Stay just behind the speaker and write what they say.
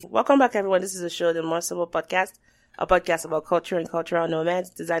Welcome back, everyone. This is the show, the More Civil Podcast, a podcast about culture and cultural nomads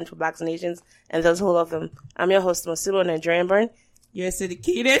designed for Blacks and Asians and those who love them. I'm your host, More Civil, Nigerian born. You're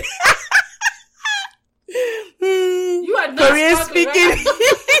syndicated. You are not Korean speaking.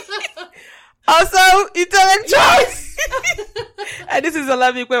 Right? Also, intellectuals. And this is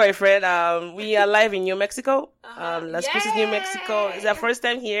Olabimpe, my friend. We are live in New Mexico. Las Cruces, New Mexico. It's our first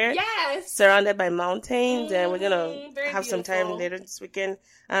time here. Yes. Surrounded by mountains, and we're gonna have some beautiful. time later this weekend.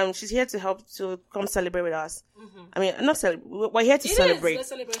 She's here to help to come celebrate with us. Mm-hmm. I mean, not celebrate. We're here to celebrate. It's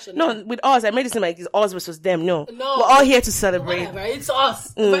a celebration. No, with us. I made it seem like it's us versus them. No, we're all here to celebrate. Whatever. It's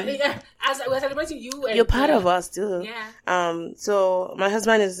us. But, as we're celebrating you, and you're part of us too. Yeah. So my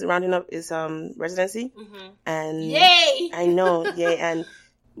husband is rounding up his residency, and yay! I know, yay, and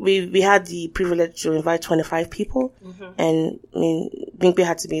we had the privilege to invite 25 people, and I mean, Bimpe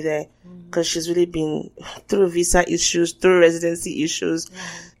had to be there because she's really been through visa issues, through residency issues,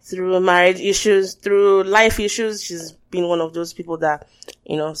 through marriage issues, through life issues. She's been one of those people that,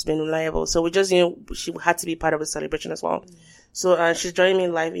 has been reliable. So we just, she had to be part of the celebration as well. So she's joining me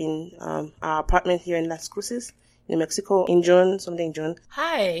live in our apartment here in Las Cruces, New Mexico, in June.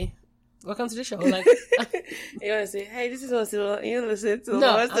 Hi. Welcome to the show. You want to say, hey, this is Osibo. You listen to no,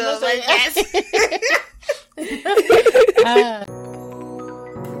 us. I'm not saying yes.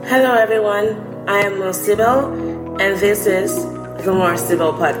 Hello, everyone. I am Osibo, and this is the More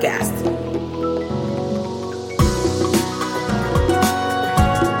Civil Podcast.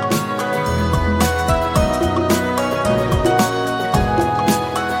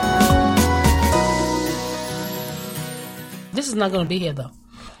 This is not going to be here, though.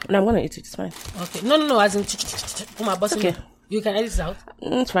 No, I'm going to eat it. It's fine. Okay. No. As in, put my boss in. You can edit this out.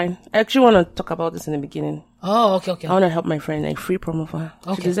 It's fine. I actually want to talk about this in the beginning. Oh, okay. I want to help my friend. Like, free promo for her.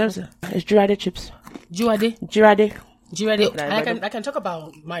 Okay. She deserves it. It's Girardi chips. Girardi. I can talk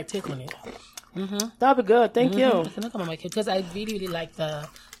about my take on it. That'll be good. Thank you. I can talk about my take because I really, really like the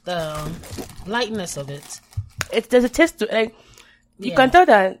lightness of it. There's a taste to it. Like, you can tell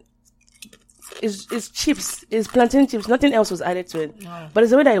that it's chips. It's plantain chips. Nothing else was added to it. No. But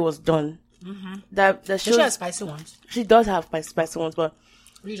it's the way that it was done. That shows. She has spicy ones. She does have spicy ones, but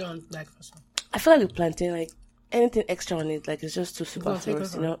we don't like spicy. I feel like with plantain, like anything extra on it, like it's just too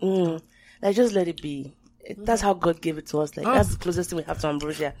superfluous, Like just let it be. That's how God gave it to us. Like that's the closest thing we have to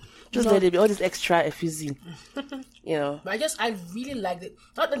ambrosia. Just let it be. All this extra effusion, But I really like it.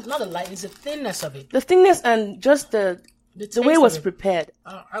 Not the lightness, the thinness of it. The thinness and just the way it was prepared.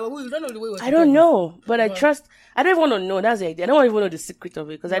 We don't know the way it was prepared. I don't know, but I trust. I don't even want to know. That's the idea. I don't even know the secret of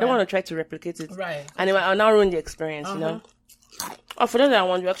it because I don't want to try to replicate it. Right. And I'll now ruin the experience, Oh, for those that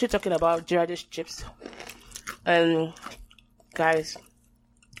want, we're actually talking about Girardi's chips. And guys,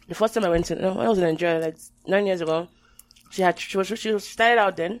 the first time I went to, when I was in Nigeria, like 9 years ago, she started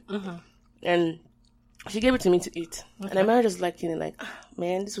out then, and she gave it to me to eat. Okay. And I remember just liking it, like,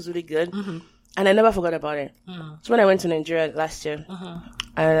 man, this was really good. And I never forgot about it. So when I went to Nigeria last year,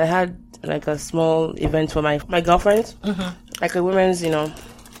 and I had like a small event for my girlfriends, like a women's,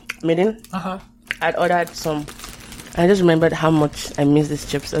 meeting. I'd ordered some. I just remembered how much I miss these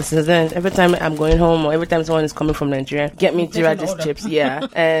chips. And since then, every time I'm going home or every time someone is coming from Nigeria, get me Girardi's chips. Yeah.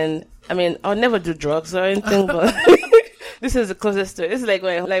 And I mean, I'll never do drugs or anything, but this is the closest to it. This is like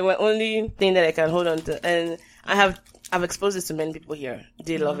my only thing that I can hold on to. And I've exposed this to many people here.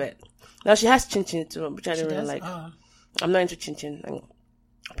 They love it. Now she has chin chin too, which I don't really like. I'm not into chin chin.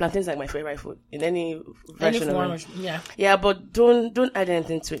 Plantain is like my favorite food in any version of it. Yeah, but don't add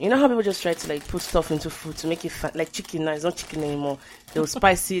anything to it. You know how people just try to like put stuff into food to make it like chicken now? It's not chicken anymore. They'll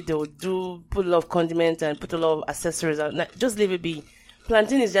spice it. They'll put a lot of condiments and put a lot of accessories. Just leave it be.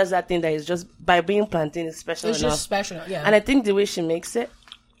 Plantain is just that thing that is just by being plantain is special enough. It's just special, yeah. And I think the way she makes it.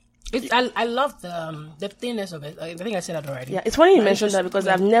 I love the thinness of it. I think I said that already. Yeah, it's funny you mentioned that because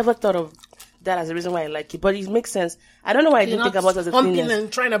I've never thought of that as the reason why I like it, but it makes sense. I don't know why I didn't think about it as a thinness.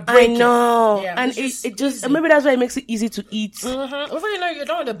 And trying to break I know, it. Yeah, and it just maybe that's why it makes it easy to eat. Before you know, you're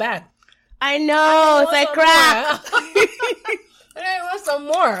done with the bag. I know, it's like crap. I want some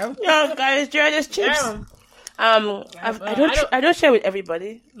more. Yeah, guys, Girardi's chips. I don't share with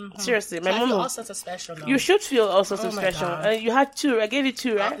everybody. Seriously, my mom. I feel all sorts of special now. You should feel all sorts of special. You had 2. I gave you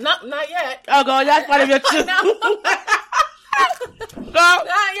 2, right? Not yet. Oh God, that's part of your 2. Go. Not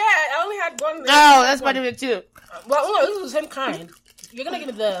yet. I only had one. Oh, that's part of it too. Well, no, this is the same kind. You're gonna give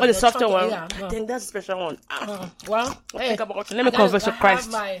me the softer one. Yeah, I think that's a special one. Well, hey, let me confess to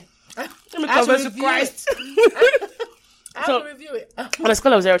Christ. Let me confess to Christ. I have to review it. On a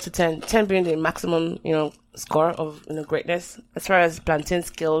scale of 0 to 10, 10 being the maximum, score of greatness, as far as plantain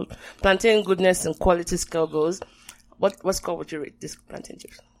goodness and quality scale goes, what score would you rate this plantain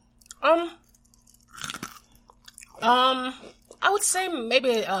chips? I would say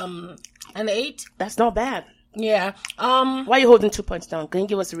maybe an 8. That's not bad. Yeah. Why are you holding 2 points down? Can you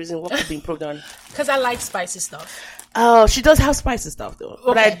give us a reason what could be improved on? Because I like spicy stuff. Oh, she does have spicy stuff though.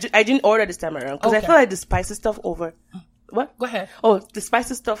 Okay. But I didn't order this time around because I feel like the spicy stuff over. What? Go ahead. Oh, the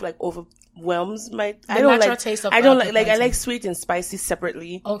spicy stuff like overwhelms my. I don't like taste of. I don't like. I like sweet and spicy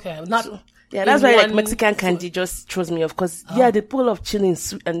separately. Okay, not. So, yeah, that's why like Mexican candy just throws me off because they put a lot of chili in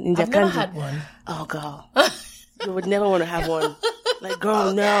sweet and in their candy. I've never had one. Oh god, you would never want to have one. Like,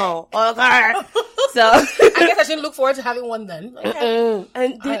 girl, no. Oh god. So I guess I should look forward to having one then. Okay.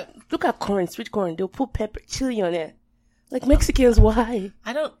 And look at corn, sweet corn. They'll put pepper, chili on it. Like Mexicans, why?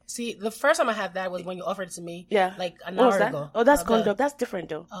 I don't see. The first time I had that was when you offered it to me. Yeah, like an hour ago. Oh, that's corn dog. That's different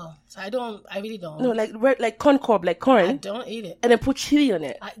though. Oh, so I really don't. No, like corn cob, like corn. I don't eat it. And then put chili on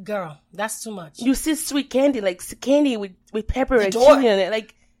it. Girl, that's too much. You see sweet candy, like candy with pepper and chili on it,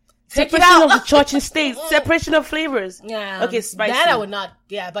 like. Take it Separation out. of the church and state. Separation of flavors. Yeah. Okay, spicy. That I would not.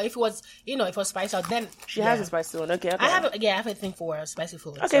 Yeah, but if it was, if it was spicy out, then she has a spicy one. Okay. I have a thing for spicy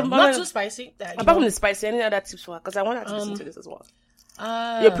food. Okay, so not too spicy. Apart from the spicy, any other tips for her? Because I want her to listen to this as well.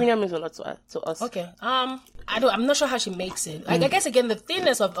 Your opinion means a lot to us. Okay. I'm not sure how she makes it. I guess again the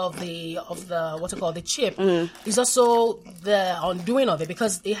thinness of the what's it called, the chip is also the undoing of it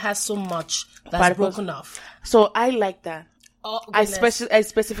because it has so much that's broken off. So I like that. Oh, I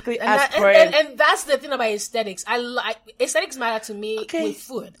specifically asked for it. And that's the thing about aesthetics. Aesthetics matter to me with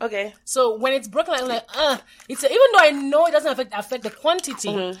food. Okay. So when it's broken, I'm like, it's even though I know it doesn't affect the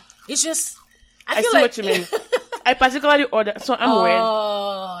quantity, it's just I feel see what you mean. I particularly ordered. So I'm weird.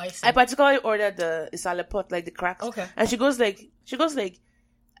 Oh, I see. I particularly ordered the salad pot, like the cracks. Okay. And she only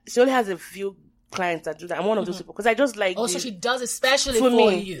has a few clients that do that. I'm one of those people because I just like. Oh, so she does especially for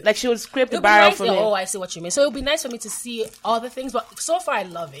you. Like she would scrape the barrel for me. Oh, I see what you mean. So it would be nice for me to see all the things, but so far I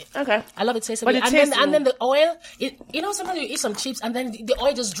love it. Okay, I love it tasting. But and then the oil. Sometimes you eat some chips and then the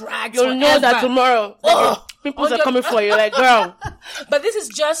oil just drags. You'll know that tomorrow. Pimples are coming for you, like girl. But this is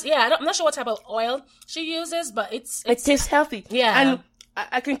just I'm not sure what type of oil she uses, but it tastes healthy. Yeah. And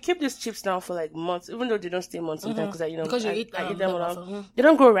I can keep these chips now for like months, even though they don't stay months sometimes because I eat them a lot. They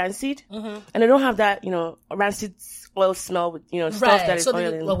don't go rancid, and they don't have that rancid oil smell with stuff that is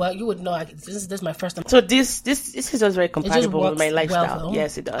oily. Well, you would know. This is my first time. So this is just very compatible with my lifestyle. Well,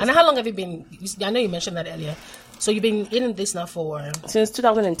 yes, it does. And how long have you been? I know you mentioned that earlier. So you've been eating this now since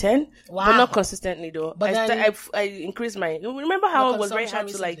 2010. Wow, but not consistently though. But I increased my. Remember how it was very hard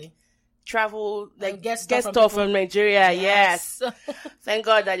to like travel, like get stuff from Nigeria. Yes. Thank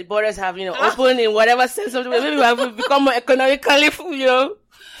God that the borders have opened in whatever sense of the way. Maybe we have become more economically Yeah,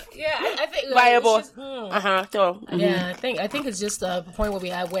 I think viable. So, yeah, I think it's just a point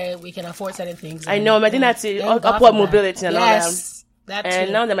where we can afford certain things. I know, but then that's upward mobility and all that.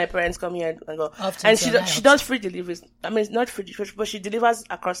 And now that my parents come here and go, and she does free deliveries. I mean, it's not free, but she delivers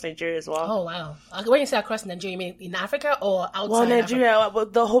across Nigeria as well. Oh wow! When you say across Nigeria, you mean in Africa or outside? Well, Nigeria. Africa?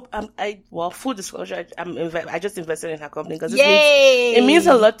 But the hope. Full disclosure, I just invested in her company because it means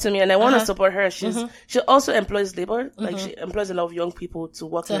a lot to me, and I want to support her. She also employs labor, like she employs a lot of young people to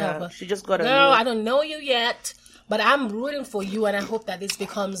work in her. She just got a. No, I don't know you yet. But I'm rooting for you, and I hope that this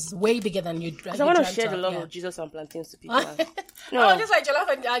becomes way bigger than you. I want to share the love of Jesus and plantains to people. No, just like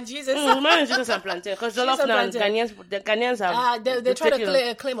jollof and Jesus. Mine is Jesus and plantain because jollof now Ghanaians have. They try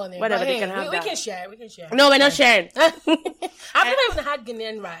to claim on it. Whatever, they can have we can share. No, we're not sharing. I've never even had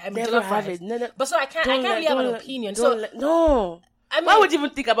Ghanaian rice. Never have it. No. But so I can't really have an opinion. No. I mean, why would you even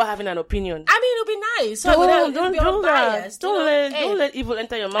think about having an opinion? I mean, it would be nice. So don't do that. Don't let evil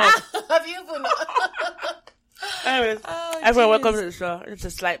enter your mouth. Have you even? Anyways, everyone, welcome to the show. It's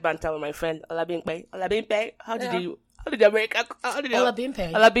a slight banter with my friend Olabimpe. How did America?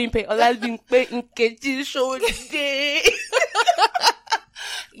 Olabimpe. Nkechi show today.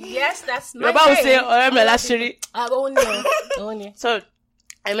 Yes, that's my name. Only. So,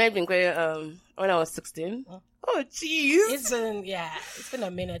 I met Bimpe when I was 16. Oh, jeez. It's been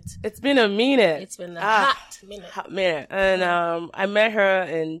a minute. It's been a hot minute. Hot minute. And I met her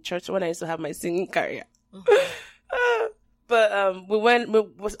in church when I used to have my singing career. But I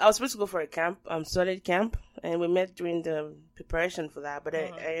was supposed to go for a camp, solid camp, and we met during the preparation for that. But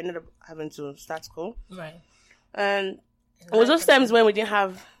I ended up having to start school. Right. And it was those times when we didn't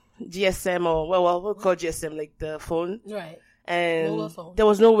have GSM or we'll call GSM like the phone. Right. And there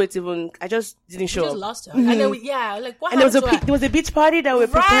was no way to even. I just didn't show up. Just lost her. And then what and there was a beach party that we were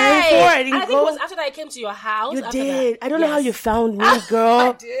preparing for. I didn't go. I think it was after that I came to your house. You did. I don't know how you found me, girl.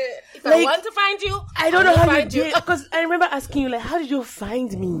 I did. If I want to find you, I don't know how you did. Because I remember asking you, like, how did you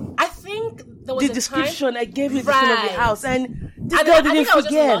find me? I think there was the description. I gave you the description of your house, and this girl didn't forget. I was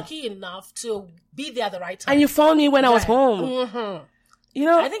just lucky enough to be there at the right time. And you found me when I was home. Mm-hmm. You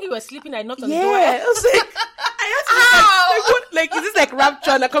know, I think you were sleeping. I knocked on the door. I was like, is this like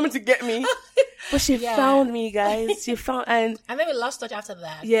rapture and they're coming to get me? But she found me, guys. She found, and then we lost touch after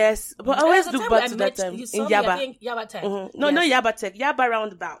that. Yes, but I always look back to that time in Yaba. Yaba Tech. Mm-hmm. No, not Yaba Tech. Yaba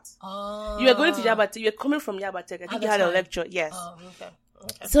roundabout. Oh. You were going to Yaba Tech. You were coming from Yaba Tech. I think you had a lecture. Yes. Oh, okay.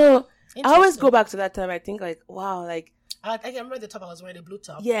 So I always go back to that time. I think like, wow, like. I remember the top. I was wearing a blue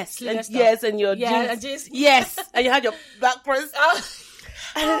top. Yes, and your jeans. Yes, and you had your black purse.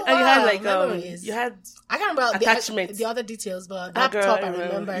 And you had like you had I can't remember attachments. The other details, but that top I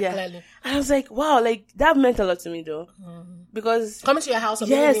remember clearly. And I was like, wow, like that meant a lot to me though, because coming to your house and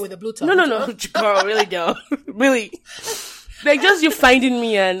meeting me with a blue top. No, girl, really, girl, really. Like just you finding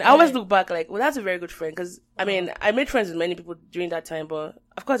me, and I always look back like, well, that's a very good friend. Because I mean, I made friends with many people during that time, but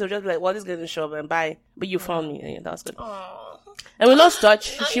of course I was just like, well, this girl didn't show up and bye. But you found me, and that was good. Aww. And we lost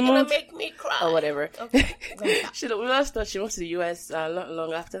touch. Now she you're moved, gonna make me cry. or whatever. Okay. We lost touch. She moved to the US not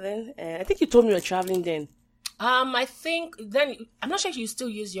long after then, and I think you told me you were traveling then. I think then I'm not sure if you still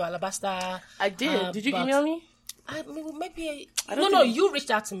use your Alabaster. I did. Did you email me? No, you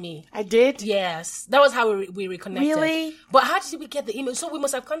reached out to me. I did? Yes. That was how we reconnected. Really? But how did we get the email? So we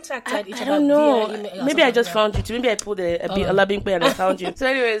must have contacted each other. I don't know. Via email maybe I just found you too. Maybe I pulled a Olabimpe and I found you. So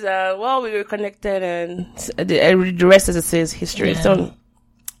anyways, we were connected and the rest, as it says, history. Yeah. So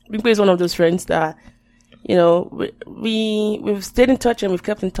Bimpe is one of those friends that, you know, we've stayed in touch and we've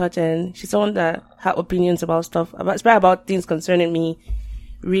kept in touch, and she's someone that had opinions about stuff, especially about things concerning me.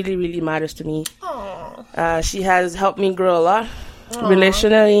 Really, really matters to me. She has helped me grow a lot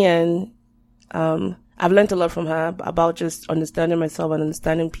relationally, and I've learned a lot from her about just understanding myself and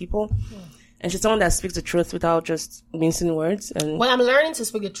understanding people. And she's someone that speaks the truth without just mincing words. And well, I'm learning to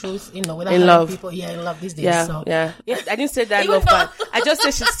speak the truth, without in love. People. Yeah, in love these days. Yeah, so. yeah. I didn't say that love part. I just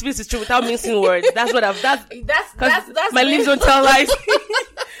said she speaks the truth without mincing words. That's what I've. That's my lips don't tell lies.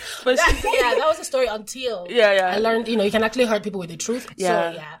 But that was the story until I learned, you can actually hurt people with the truth.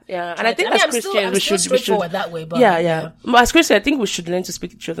 Yeah, so, yeah. And I think as Christians, we should straightforward that way. But, But as Christians, I think we should learn to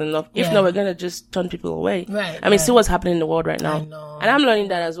speak the truth in love. If not, we're gonna just turn people away. Right. I mean, see what's happening in the world right now. I know. And I'm learning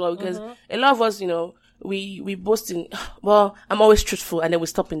that as well, because a lot of us, we boast in, well, I'm always truthful, and then we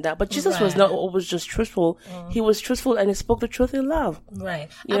stop in that. But Jesus was not always just truthful. He was truthful, and he spoke the truth in love. Right.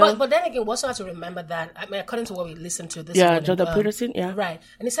 But then again, we also have to remember that, I mean, according to what we listened to this morning. Jordan Peterson, Right.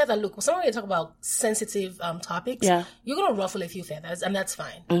 And he said that, look, when you talk about sensitive topics, you're going to ruffle a few feathers, and that's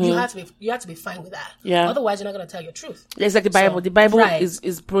fine. Mm-hmm. You have to be fine with that. Yeah. Otherwise, you're not going to tell your truth. It's like the Bible. So, the Bible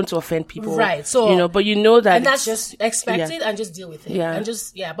is prone to offend people. Right. So, but you know that. And that's just expected, and just deal with it. Yeah. And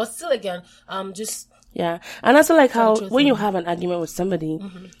just, but still again, Yeah. And also like how when you have an argument with somebody,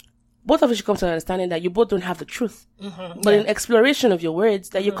 both of you should come to an understanding that you both don't have the truth. Mm-hmm. But in exploration of your words,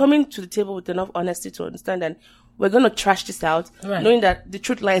 that you're coming to the table with enough honesty to understand that we're going to trash this out, knowing that the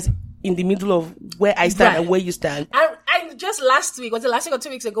truth lies in the middle of where I stand and where you stand. And just last week, was it last week or 2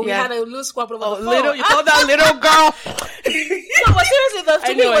 weeks ago, we had a little squabble over the phone. Little, you called that little girl. No, but seriously,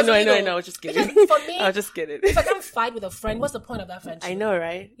 I know, I was just kidding. For me, I was just kidding. If I can't fight with a friend, what's the point of that friendship? I know,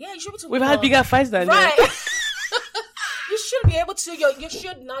 right? Yeah, you should be able to. We've had bigger fights than that. Right. You should be able to. You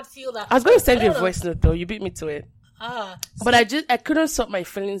should not feel that. I was going to send you a voice note though. You beat me to it. But I couldn't sort my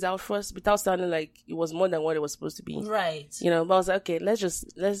feelings out first without sounding like it was more than what it was supposed to be. Right. But I was like, okay, let's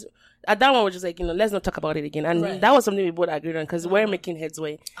at that one, we're just like, let's not talk about it again. And that was something we both agreed on, because we weren't making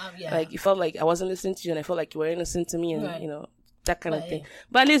headway. Like, you felt like I wasn't listening to you, and I felt like you weren't listening to me, and, that kind of thing.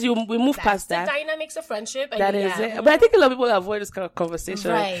 But at least we move past that. That's the dynamics of friendship. And that is it. But I think a lot of people avoid this kind of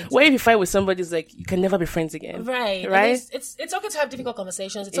conversation. Right. Where if you fight with somebody, it's like, you can never be friends again. Right. Right? It's okay to have difficult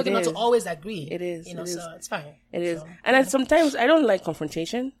conversations. It's okay not to always agree. It is. So it's fine. It is. And then sometimes I don't like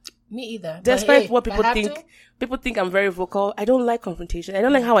confrontation. Me either. Despite what people think. People think I'm very vocal. I don't like confrontation. I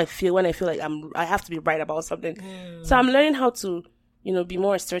don't like how I feel when I feel like I have to be right about something. So I'm learning how to, be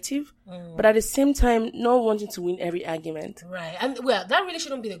more assertive, but at the same time, not wanting to win every argument. Right. And that really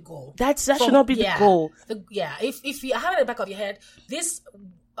shouldn't be the goal. That should not be the goal. If you have it in the back of your head, this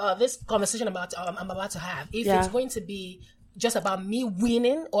conversation I'm about to have, if it's going to be just about me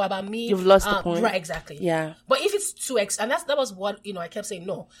winning or about me, you've lost the point. Right, exactly. Yeah. But if it's too and that was what I kept saying.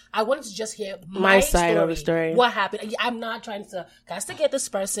 No, I wanted to just hear my side of the story. What happened? I'm not trying to castigate this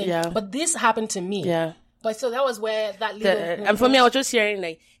person. Yeah. But this happened to me. Yeah. But so that was where that little... and for me, I was just hearing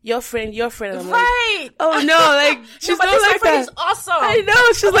like, your friend. And I'm right. like, oh no, like, she's but not this like friend that. is awesome. I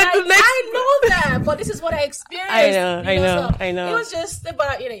know, she's like the next... I know that, but this is what I experienced. I know. It was just,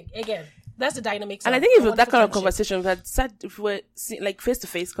 but again, that's the dynamics. And I think if it was that kind of conversation, if we were like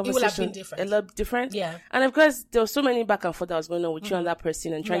face-to-face conversation, it would have been different. A lot different. Yeah. And of course, there was so many back and forth that was going on with you and that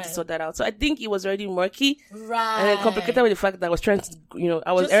person and trying to sort that out. So I think it was already murky. Right. And then complicated with the fact that I was trying to,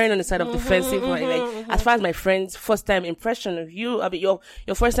 I was erring on the side of defensive. As far as my friend's first time impression of you, I mean, your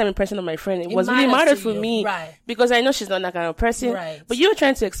first time impression of my friend, it was really mattered for me. Right. Because I know she's not that kind of person. Right. But you were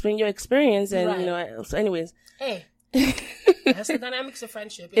trying to explain your experience and, so anyways. Hey. That's the dynamics of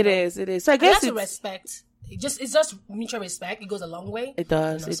friendship. It is. So I guess it's respect. It's just mutual respect. It goes a long way. It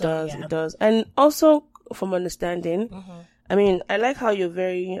does. It does. And also from understanding, I mean, I like how you're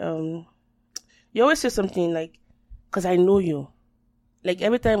very, you always say something like, cause I know you. Like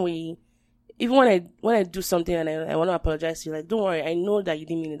every time even when I do something and I want to apologize to you, like, don't worry, I know that you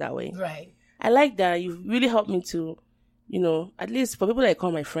didn't mean it that way. Right. I like that. You really helped me to, at least for people that I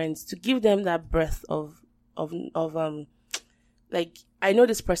call my friends, to give them that breath of like, I know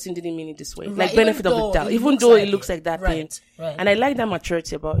this person didn't mean it this way. Right. Like, benefit of the doubt. Even though it looks like that thing. Right. And I like that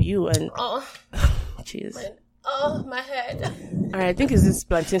maturity about you. And, jeez. Oh, my head. All right, I think it's this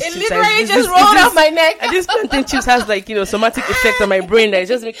plantain chips. It literally just rolled off my neck. And this plantain chips has like, somatic effect on my brain that is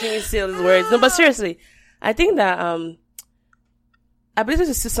just making me say all these words. No, but seriously, I think that, ability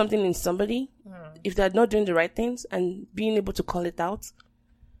to see something in somebody, if they're not doing the right things and being able to call it out,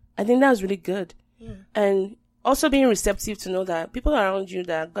 I think that's really good. And also being receptive to know that people around you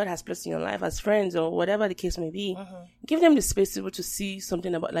that God has placed in your life as friends or whatever the case may be, give them the space to be able to see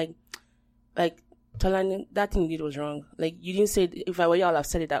something about like Tolani, that thing you did was wrong. Like, you didn't say it, if I were you, I'll have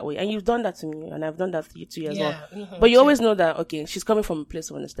said it that way. And you've done that to me, and I've done that to you too as well. But you always know that, okay, she's coming from a place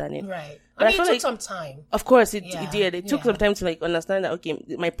of understanding. Right. But I mean, it took some time. Of course, it did. It took some time to, like, understand that, okay,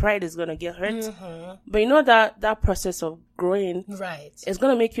 my pride is going to get hurt. But you know that process of growing is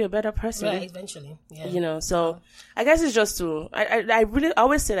going to make you a better person. Right, eventually. Yeah. So I guess it's just to, I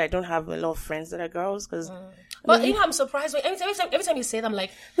always say that I don't have a lot of friends that are girls, because... But I'm surprised. Every time you say it, I'm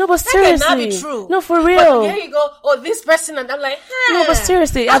like, no, but seriously, that cannot be true. No, for real. But here you go. Oh, this person, and I'm like, no, but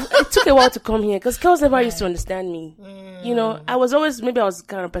seriously, it took a while to come here because girls never used to understand me. I was always the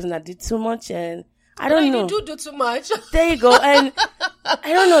kind of person that did too much, and I don't know. You do too much. There you go, and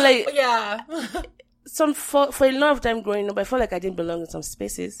I don't know, like, yeah. For a lot of time growing up, I felt like I didn't belong in some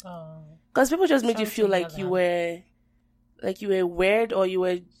spaces because people just made you feel like you were weird, or you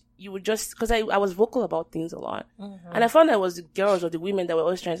would just, because I was vocal about things a lot. And I found that it was the girls or the women that were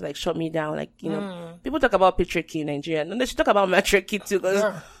always trying to like shut me down. Like, people talk about patriarchy in Nigeria, and they should talk about matriarchy too,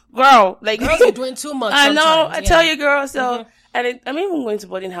 because girl, like, girls are doing too much. I know, I tell you, girl. So, and I'm even going to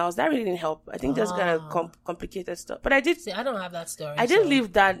boarding house. That really didn't help. I think that's kind of complicated stuff. But I did. See, I don't have that story. I didn't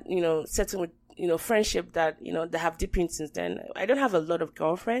leave that, setting with, friendship that, that have deepened since then. I don't have a lot of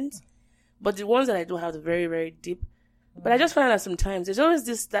girlfriends, but the ones that I do have are very, very deep. But I just find that sometimes there's always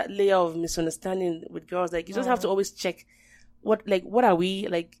that layer of misunderstanding with girls. Like, you just have to always check what are we,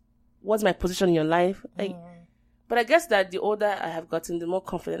 like, what's my position in your life? Like, but I guess that the older I have gotten, the more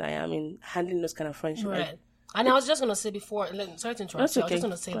confident I am in handling those kind of friendships. Right. Like, and I was just going to say before, sorry to interrupt you, I was just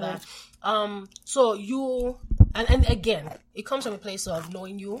going to say that. So you, and again, it comes from a place of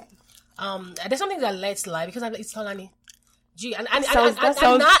knowing you. There's something that lets lie, because it's Tolani. Gee, and no,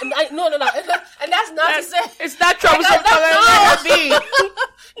 and that's not to say it's not troublesome.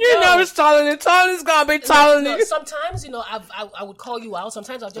 It's Tolani. Tolani's gonna be Tolani. No, sometimes, I would call you out.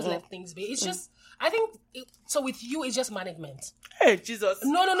 Sometimes I'll just let things be. It's just, I think, so with you, it's just management. Hey, Jesus.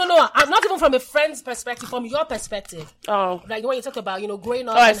 No. I'm not even from a friend's perspective, from your perspective. Oh. Like when you talk about, growing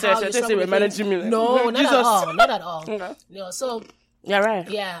up. Oh, I see. We're managing me. No, not at all. Okay. So. Yeah, right.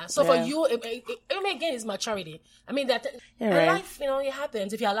 Yeah. So for you, again, it's maturity. I mean, that life, it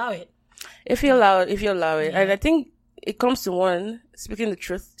happens if you allow it. If you allow it. Yeah. And I think it comes to one, speaking the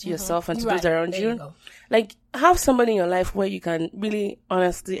truth to yourself and to those around you. Like, have somebody in your life where you can really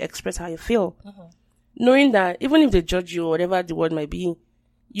honestly express how you feel. Knowing that even if they judge you or whatever the word might be,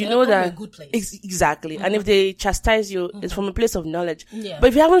 you know that. A good place. Exactly. And if they chastise you, it's from a place of knowledge. Yeah. But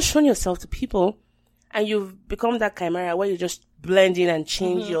if you haven't shown yourself to people and you've become that chimera where you just blend in and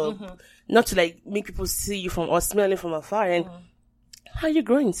change not to like make people see you from or smell it from afar, and how you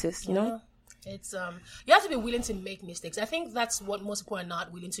growing, sis, It's you have to be willing to make mistakes. I think that's what most people are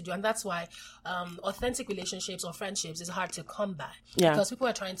not willing to do, and that's why authentic relationships or friendships is hard to come by. Because people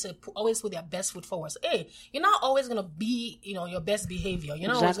are trying to always put their best foot forward. So, hey, you're not always gonna be your best behavior. You're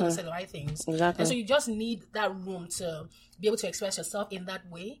not always gonna say the right things. And so you just need that room to be able to express yourself in that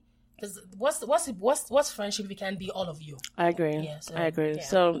way. Because what's friendship if it can be all of you? I agree. Yeah, so, I agree. yeah.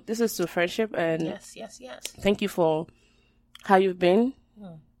 So this is to friendship, and yes. Thank you for how you've been.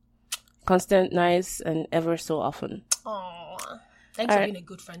 Constant, nice, and ever so often. Aww. Thanks for being a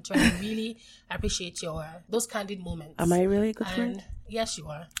good friend too. I really appreciate those candid moments. Am I really a good friend? Yes, you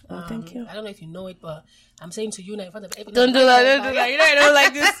are. Oh, thank you. I don't know if you know it, but I'm saying to you now in front of everyone. Don't do that. Don't do that. You know I don't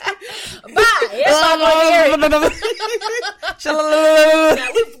like this. Yeah,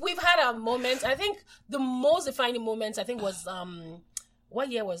 we've had our moments. I think the most defining moments was what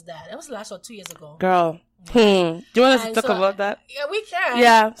year was that? That was last or 2 years ago. Girl. Do you want us to talk about that? Yeah, we can.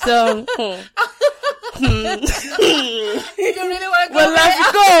 Yeah. So. You really want to go? Well,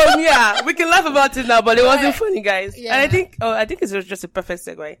 let's go. Yeah, we can laugh about it now, but it wasn't funny, guys. Yeah. And I think it's just a perfect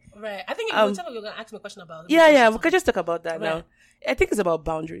segue. Right. I think you're going to ask me a question about it. Yeah. We could just talk about that now. I think it's about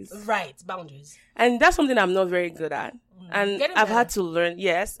boundaries. Right, boundaries. And that's something I'm not very good at. And I've had to learn,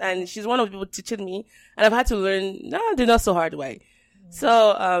 yes. And she's one of the people teaching me. And I've had to learn, they're not so hard way.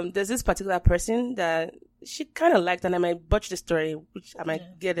 So, there's this particular person that she kind of liked, and I might botch the story, which I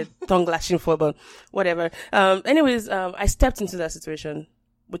might get a tongue lashing for, but whatever. Anyways, I stepped into that situation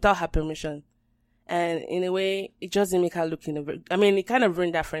without her permission. And in a way, it just didn't make her look it kind of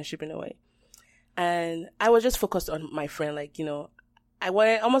ruined that friendship in a way. And I was just focused on my friend, I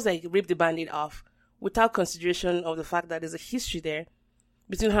wanted almost rip the band-aid off without consideration of the fact that there's a history there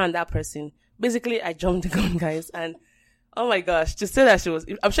between her and that person. Basically, I jumped the gun, guys, and oh my gosh, to say that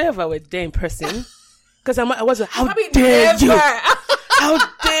I'm sure if I were there in person, because I was like, how dare you? How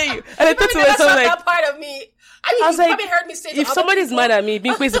dare you? And I thought to myself, that part of me. I was like, heard me say if somebody's mad at me,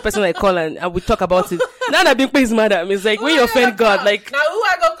 Bimpe is the person I call and we talk about it. Now that Bimpe is mad at me, it's like, when you offend God, now who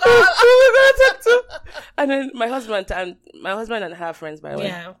I gonna call? Who we gonna talk to? And then my husband and her friends, by the way.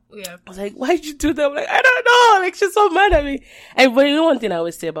 Yeah. I was like, why did you do that? I'm like, I don't know. She's so mad at me. But you know one thing I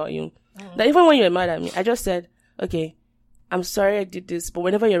always say about you? That even when you were mad at me, I just said, okay, I'm sorry I did this, but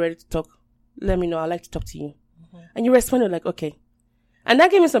whenever you're ready to talk, let me know. I'd like to talk to you. And you responded like, okay. And that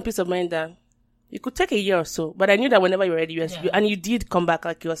gave me some peace of mind that it could take a year or so, but I knew that whenever you're ready, and you did come back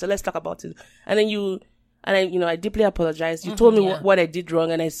like you were, so let's talk about it. And then I deeply apologized. You told me what I did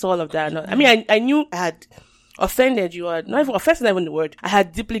wrong, and I saw all of that. I knew I had offended you, or not even offense, not even the word. I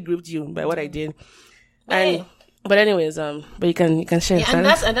had deeply grieved you by what I did. But anyways, but you can share.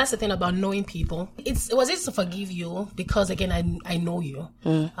 Yeah, and that's the thing about knowing people. It was easy to forgive you because again, I know you.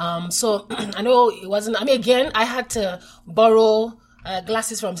 So I know it wasn't. Again, I had to borrow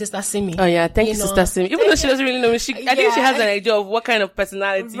glasses from Sister Simi. Oh yeah, thank you, Sister Simi. Even though she doesn't really know me, I think she has an idea of what kind of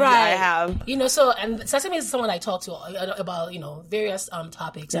personality I have. And Sister Simi is someone I talk to about various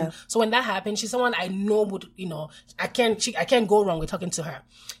topics. Yeah. And so when that happened, she's someone I know would I can't go wrong with talking to her.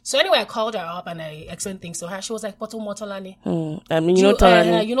 So anyway, I called her up and I explained things to her. She was like, "But Tolani."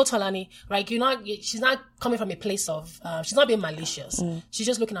 Tolani, right? She's not coming from a place of she's not being malicious. She's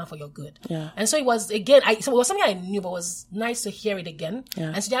just looking out for your good. Yeah. And so it was again. It was something I knew, but it was nice to hear it again.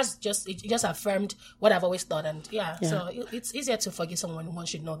 Yeah. And she just affirmed what I've always thought. And so it's easier to forgive someone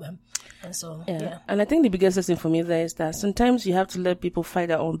once you know them. And so And I think the biggest lesson for me there is that sometimes you have to let people fight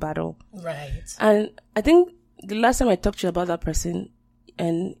their own battle. Right. And I think the last time I talked to you about that person,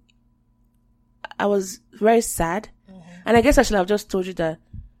 and I was very sad. And I guess I should have just told you that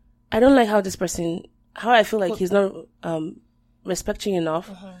I don't like how I feel like he's not respecting enough.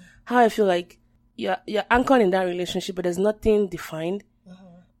 How I feel like you're anchored in that relationship, but there's nothing defined.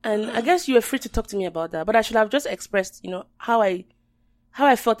 And I guess you were free to talk to me about that, but I should have just expressed, how I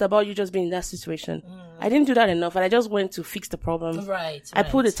felt about you just being in that situation. I didn't do that enough, and I just went to fix the problem. Right. I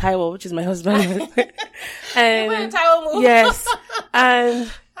pulled a towel, which is my husband. And you went a towel move. Yes.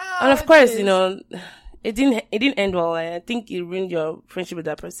 And of course, it didn't end well. I think it ruined your friendship with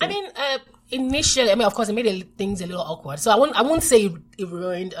that person. Initially, of course, it made things a little awkward. So I won't say it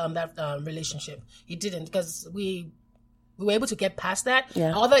ruined that relationship. It didn't, because we were able to get past that.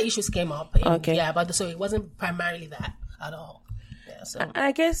 Yeah. Other issues came up. Okay. Yeah, but so it wasn't primarily that at all. Yeah. So and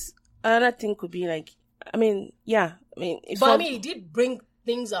I guess another thing could be like, it did bring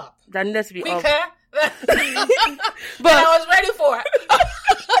things up that needed to be quicker up. But I was ready for.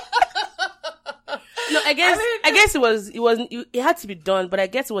 No, I guess it had to be done, but I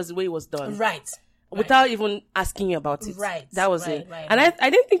guess it was the way it was done. Right. Without even asking you about it. Right. That was it. Right. And I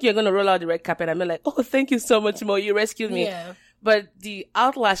didn't think you were going to roll out the red carpet. I'm like, oh, thank you so much, Mo. You rescued me. Yeah. But the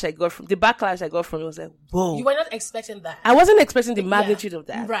backlash I got from it was like, whoa. You were not expecting that. I wasn't expecting the magnitude of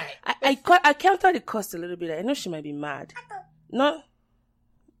that. Right. I counted the cost a little bit. I know she might be mad. Not.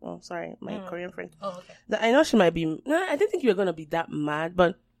 Oh, sorry. My Korean friend. Oh, okay. I know she might be. No, I didn't think you were going to be that mad,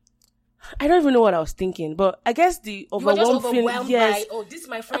 but I don't even know what I was thinking, but I guess the overwhelmed feeling. Yes. By, this is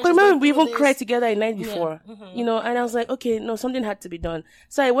my friend. I can remember we even cried together a night before, and I was like, okay, no, something had to be done.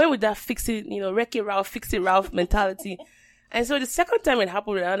 So I went with that fix it, Wreck-It Ralph, fix it Ralph mentality. And so the second time it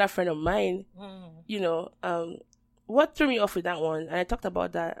happened with another friend of mine, what threw me off with that one, and I talked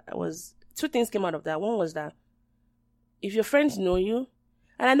about that, was two things came out of that. One was that if your friends know you,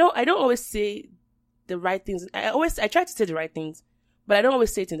 and I don't always say the right things. I try to say the right things, but I don't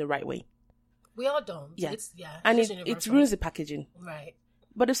always say it in the right way. We all don't. Yeah. And it ruins the packaging. Right.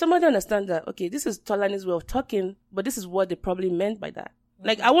 But if somebody understands that, okay, this is Tolani's way of talking, but this is what they probably meant by that.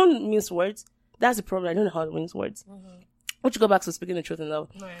 Like, I won't mince words. That's the problem. I don't know how to mince words. Which go back to speaking the truth in love.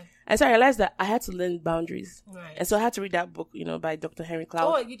 Right. And so I realized that I had to learn boundaries. Right. And so I had to read that book, by Dr. Henry Cloud.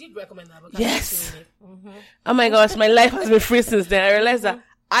 Oh, you did recommend that book. Yes. Oh my gosh, my life has been free since then. I realized that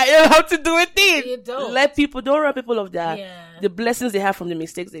I know how to do a thing. You don't. Don't rob people of the blessings they have from the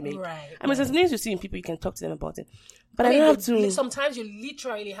mistakes they make. Right. I mean, there's things you see in people, you can talk to them about it. But I don't have to. Sometimes you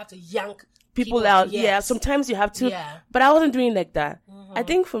literally have to yank people out. Yes. Yeah, sometimes you have to. Yeah. But I wasn't doing like that. I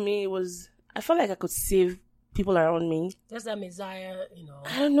think for me, I felt like I could save people around me. There's that Messiah,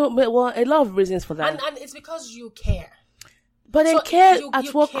 I don't know, but a lot of reasons for that. And it's because you care. But then care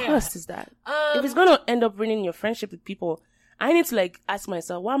at what cost is that? If it's going to end up ruining your friendship with people, I need to ask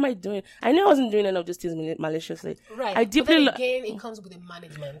myself, what am I doing? I knew I wasn't doing any of these things maliciously. Right. I deeply but then again, it comes with the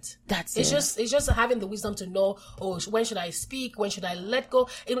management. It's just having the wisdom to know, when should I speak? When should I let go?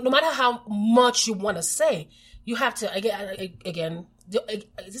 No matter how much you want to say, you have to, again, we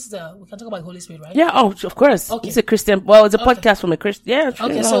can talk about the Holy Spirit, right? Yeah, of course. Okay. It's a Christian, it's a podcast from a Christian. Yeah.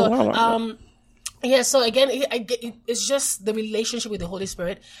 Okay, so, so again, it's just the relationship with the Holy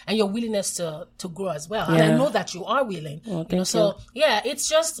Spirit and your willingness to grow as well. Yeah. And I know that you are willing. Oh, thank you. So yeah, it's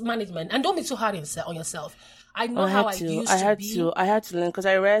just management. And don't be too hard on yourself. I know how I used to be. I had to learn because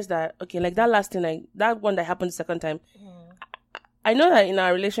I realized that, okay, that last thing, that one that happened the second time, I know that in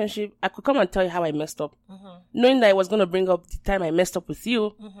our relationship, I could come and tell you how I messed up, knowing that I was going to bring up the time I messed up with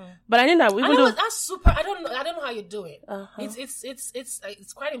you. But I knew that that's super. I don't know how you do it.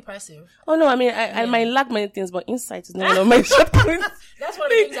 It's quite impressive. Oh no, I mean, I might lack many things, but insight is not one of my shortcomings. That's one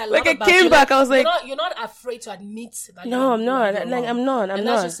of the things I love about I came back, I was like, you're not afraid to admit that. No, I'm not. I'm not. And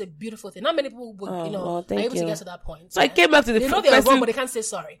that's just a beautiful thing. Not many people would, are able to get to that point. So I came back to the person. They know they're wrong, but they can't say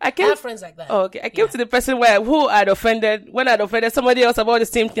sorry. I have friends like that. Oh, okay. I came to the person who I'd offended when I'd offended somebody else about the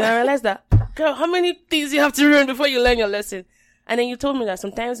same thing. I realized that, girl, how many things you have to learn before you learn your lesson? And then you told me that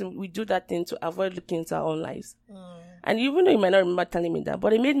sometimes we do that thing to avoid looking into our own lives. And even though you might not remember telling me that,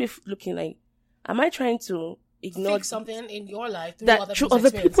 but it made me looking like, am I trying to ignore fix something in your life through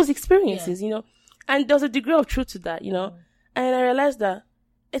other people's experiences, And there's a degree of truth to that, And I realized that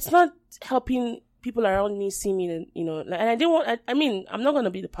it's not helping people around me see me, and I didn't want, I'm not going to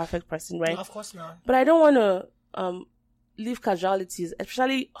be the perfect person, right? No, of course not. But I don't want to, leave casualties,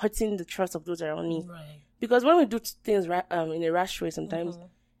 especially hurting the trust of those around me. Right. Because when we do things in a rash way, sometimes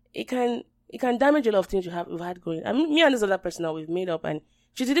it can damage a lot of things we've had going. I mean, me and this other person now we've made up, and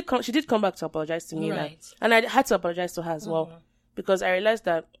she did come back to apologize to me, right. And I had to apologize to her as well, because I realized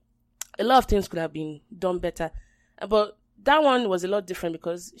that a lot of things could have been done better, but that one was a lot different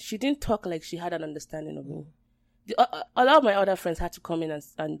because she didn't talk like she had an understanding of me. A lot of my other friends had to come in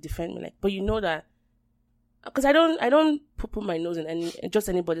and defend me, but you know that. Because I don't put my nose in just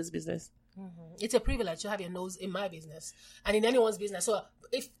anybody's business. It's a privilege to have your nose in my business and in anyone's business. So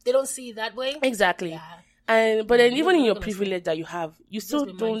if they don't see it that way, exactly. Yeah. But then even in your privilege that you have, you still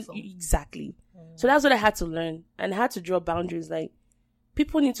don't exactly. So that's what I had to learn, and I had to draw boundaries. Like,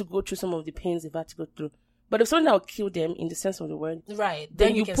 people need to go through some of the pains they've had to go through. But if something that will kill them in the sense of the word, right?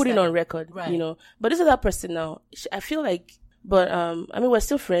 Then you put it on record, right? But this is that person now. I feel like. But, we're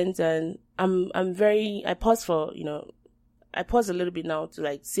still friends, and I pause a little bit now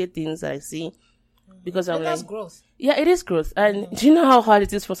to say things that I see, because I'm that's growth. Yeah, it is growth. And do you know how hard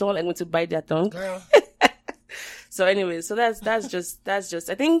it is for someone like me to bite their tongue? Girl. So anyway, that's just,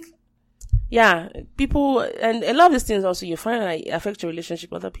 I think, yeah, people, and a lot of these things also you find affect your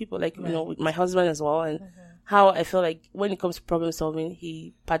relationship with other people, with my husband as well, and how I feel like when it comes to problem solving,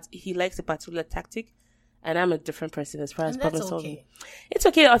 he likes a particular tactic. And I'm a different person as far as problem solving. It's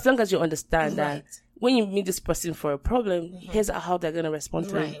okay as long as you understand that when you meet this person for a problem, here's how they're going to respond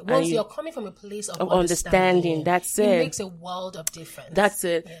to it. Once you're coming from a place of understanding, that's it. It makes a world of difference. That's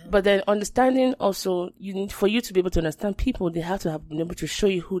it. Yeah. But then understanding also, for you to be able to understand people, they have to have been able to show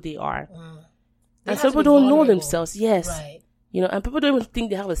you who they are. And some people don't know themselves. Yes. Right. And people don't even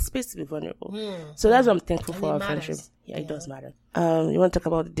think they have a space to be vulnerable. So that's what I'm thankful for our friendship. Yeah, it does matter. You want to talk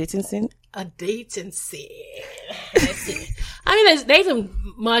about the dating scene? A dating scene. Let's see. I mean, there isn't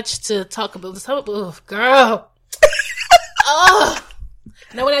much to talk about. Oh, girl. Oh.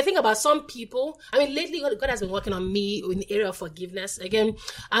 Now, when I think about some people, I mean, lately God has been working on me in the area of forgiveness. Again,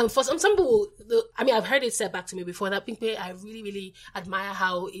 for some people, I've heard it said back to me before that I really, really admire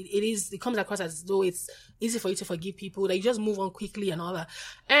how it comes across as though it's easy for you to forgive people, that you just move on quickly and all that.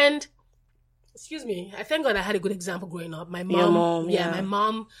 And, excuse me, I thank God I had a good example growing up. My mom, my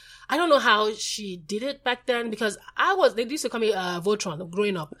mom, I don't know how she did it back then because they used to call me Voltron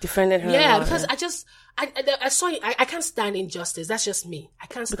growing up. Defended her. Yeah, because I saw it. I can't stand injustice. That's just me. I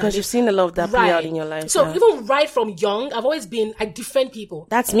can't stand because you've seen a lot of that play out in your life. So even right from young, I've always been, I defend people.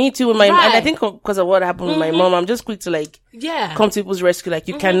 That's me too with my, and I think because of what happened with my mom, I'm just quick to come to people's rescue. Like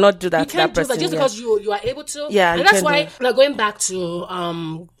you cannot do that to that person. Just because you are able to. Yeah. And that's why, going back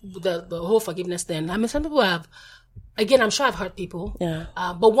to, the whole forgiveness thing, I mean, some people have, again, I'm sure I've hurt people. Yeah.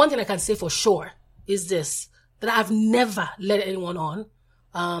 But one thing I can say for sure is this, that I've never let anyone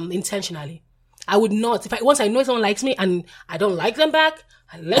on, intentionally. I would not. Once I know someone likes me and I don't like them back,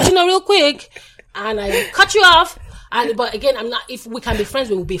 I let you know real quick and I cut you off. But again, if we can be friends,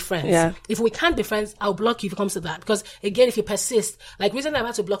 we will be friends. Yeah. If we can't be friends, I'll block you if it comes to that. Because again, if you persist, like recently I've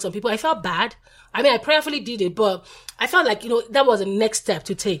had to block some people, I felt bad. I mean, I prayerfully did it, but I felt like, that was the next step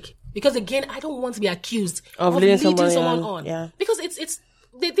to take. Because again, I don't want to be accused of leading someone on. Yeah. Because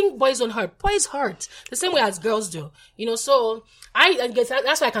they think boys don't hurt. Boys hurt the same way as girls do. So I guess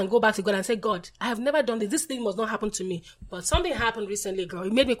that's why I can go back to God and say, God, I have never done this. This thing must not happen to me. But something happened recently, girl.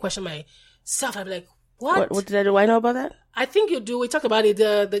 It made me question myself. I'd be like, what? What did I do? I know about that? I think you do. We talked about it.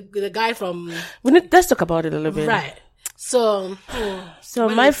 The guy from. Let's talk about it a little bit. Right. So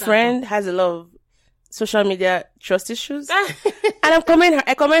my friend has a lot of social media trust issues, and I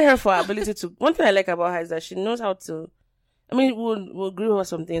commend her for her ability to. One thing I like about her is that she knows how to. I mean, we'll agree with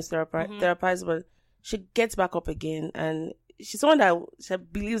some things, therapize, but she gets back up again, and she's someone that she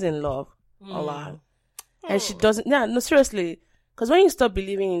believes in love a lot, and she doesn't. Yeah, no, seriously, because when you stop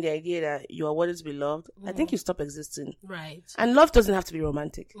believing in the idea that you are worthy to be loved, I think you stop existing. Right. And love doesn't have to be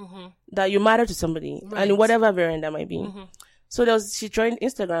romantic. That you matter to somebody, and in whatever variant that might be. So she joined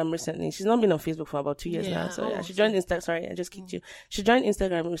Instagram recently. She's not been on Facebook for about 2 years now. So she joined Instagram. Sorry, I just kicked you. She joined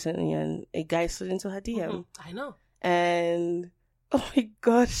Instagram recently, and a guy slid into her DM. I know. And oh my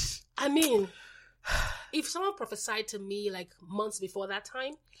gosh, I mean, if someone prophesied to me like months before that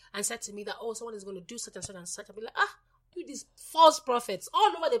time and said to me that someone is going to do such and such and such, I'd be like, do these false prophets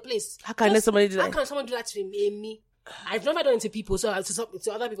all over the place. How can somebody do that? How can someone do that to me? I've never done it to people, to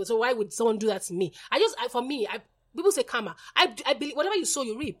other people. So why would someone do that to me? People say karma. I believe whatever you sow,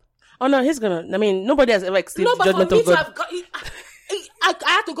 you reap. Oh no, he's gonna. I mean, nobody has ever exceeded the judgment of God. I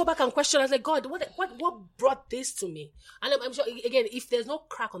had to go back and question. I was like, God, what brought this to me? And I'm sure, again, if there's no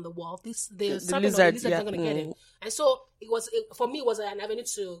crack on the wall, the lizard's not going to get it. And so for me, it was an avenue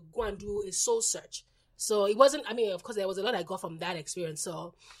to go and do a soul search. So it wasn't, I mean, of course, there was a lot I got from that experience.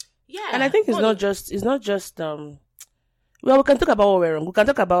 So, yeah. And I think it's not just, well, we can talk about what we're wrong. We can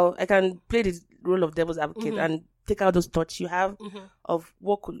talk about, I can play the role of devil's advocate and take out those thoughts you have of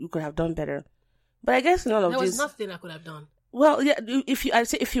what you could have done better. But I guess none of this. There was nothing I could have done. Well, yeah. If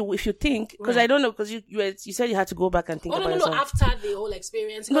you think, because I don't know, because you said you had to go back and think about it. No. After the whole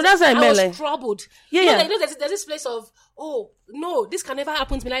experience, no, that's what I meant. I was troubled. Yeah. There's this place of, no, this can never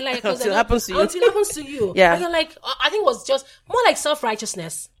happen to me. Until it happens to you. Until it happens to you. Yeah. And you're like, I think it was just more like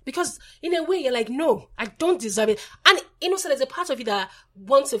self-righteousness, because in a way you're like, no, I don't deserve it. And so there's a part of you that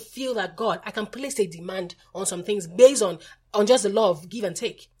wants to feel that God, I can place a demand on some things based on just the law of give and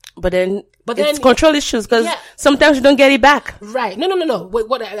take. But then it's control issues, because sometimes you don't get it back. Right. No.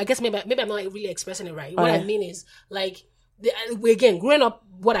 What I guess maybe I'm not really expressing it right. What I mean is, like, again, growing up,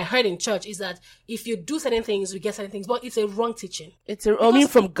 what I heard in church is that if you do certain things, you get certain things, but it's a wrong teaching.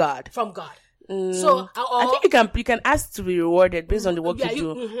 From God. From God. So I think you can ask to be rewarded based on the work you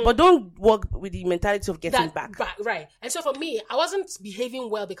do, but don't work with the mentality of getting back. Right. And so for me, I wasn't behaving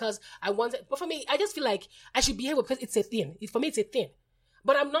well because I wanted. But for me, I just feel like I should behave well because it's a thing. For me, it's a thing.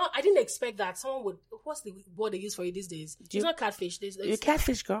 But I didn't expect that someone would, what's the word they use for it these days? It's not catfish. You're a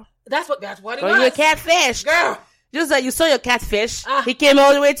catfish, girl. That's what it was. You're a catfish. Girl. Just like you saw your catfish. He came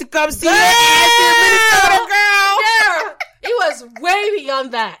all the way to come see you. Girl. It was way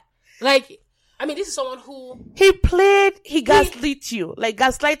beyond that. Like, I mean, this is someone who... He gaslit you. Like,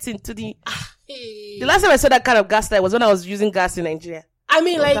 gaslights into the... The last time I saw that kind of gaslight was when I was using gas in Nigeria. I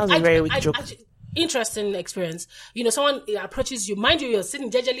mean, that was a very weak joke. Interesting experience. Someone approaches you. Mind you, you're sitting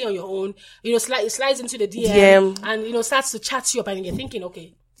gingerly on your own. Slides into the DM. And, starts to chat you up, and you're thinking,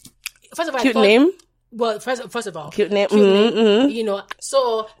 okay. First of all, Cute name? Well, first of all, cute name. Mm-hmm. You know.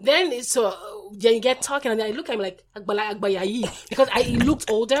 So then you get talking, and I look at him like Agbayayi because he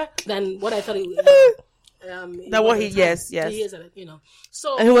looked older than what I thought he was. That what he yes. He is, you know.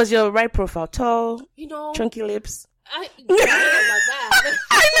 So and he was your right profile, tall, you know, chunky lips. I know about that.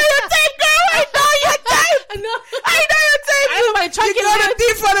 I know your type, girl. I know your type. I know your type. I know my chunky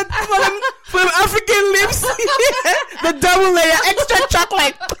lips. For the African lips. The double layer, extra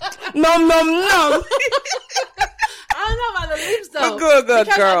chocolate. Nom. I don't know about the lips though. Good,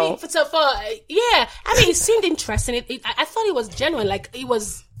 because, girl. I mean, it seemed interesting. I thought it was genuine, like it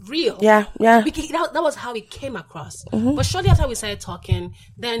was real. Yeah. Because that was how it came across. Mm-hmm. But shortly after we started talking,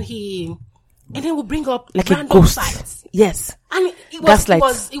 then we'll bring up like random fights. Yes. And it was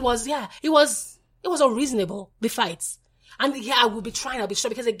unreasonable, the fights. And I will be trying, I'll be sure,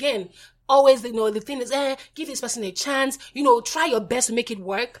 because again, always, you know, the thing is, give this person a chance, you know, try your best to make it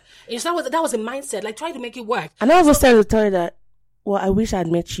work. And so that was a mindset, like try to make it work. And I was trying to tell you that, well, I wish I'd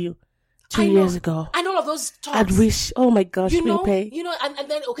met you 2 years ago. And all of those talks. I'd wish, oh my gosh, you know, and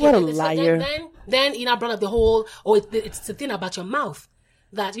then, okay. What a liar. Then, you know, I brought up the whole, it's the thing about your mouth.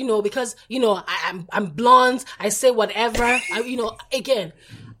 That, you know, because, you know, I'm blonde, I say whatever, you know, again,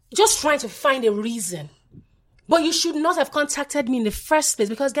 just trying to find a reason. But you should not have contacted me in the first place,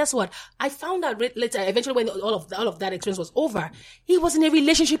 because guess what? I found out later, eventually when all of that experience was over, he was in a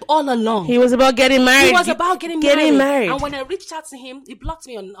relationship all along. He was about getting married. He was about getting married. And when I reached out to him, he blocked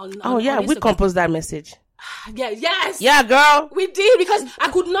me on Instagram. We composed that message. Yeah, yes. Yeah, girl. We did, because I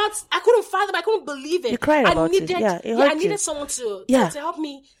couldn't fathom, I couldn't believe it. You cried about it. Yeah, I needed someone to help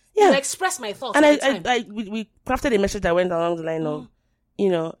me express my thoughts. And we crafted a message that went along the line of, you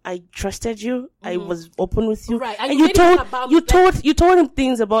know, I trusted you. I was open with you. Right. And you told him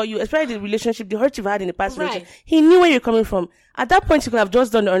things about you, especially the relationship, the hurt you've had in the past relationship. He knew where you're coming from. At that point, you could have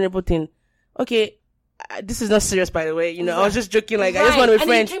just done the honorable thing. Okay, this is not serious, by the way. You know, I was just joking. Like, I just want to be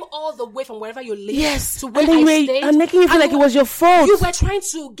friends. And you came all the way from wherever you live. Yes. To where I stayed. I'm making you feel like it was your fault. You were trying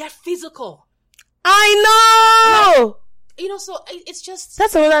to get physical. I know. You know, so it's just...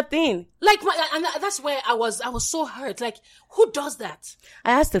 That's another thing. Like, and that's where I was so hurt. Like, who does that?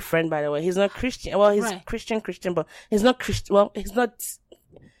 I asked a friend, by the way. He's not Christian. Well, he's Christian, but he's not Christian. Well, he's not...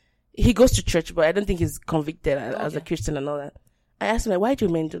 He goes to church, but I don't think he's convicted as a Christian and all that. I asked him, like, why do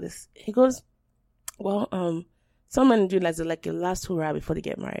men do this? He goes, well, some men do like a last hurrah before they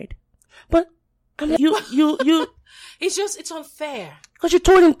get married. But, I mean, you... It's unfair. Because you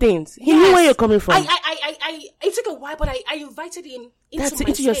told him things. He knew where you're coming from. It took a while, but I invited him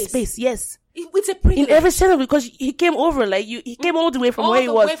into your space, yes. It's a privilege. In every sense, because he came over, like he came all the way from where he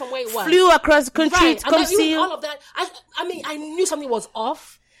was. Flew across the country to come see you. All of that. I mean, I knew something was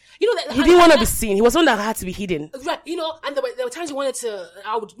off. You know that he didn't want to be seen. He was one that had to be hidden. Right. You know, and there were times I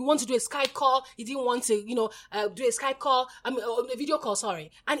would want to do a Skype call. He didn't want to, you know, do a Skype call. I mean, a video call.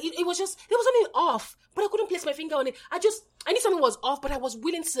 Sorry. And it was just, there was something off, but I couldn't place my finger on it. I knew something was off, but I was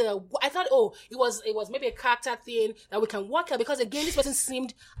willing to. I thought, it was maybe a character thing that we can work out, because again, this person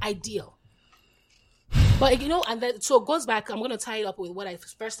seemed ideal. But you know, and then so it goes back. I'm going to tie it up with what I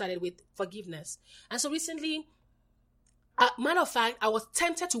first started with, forgiveness. And so recently. Matter of fact, I was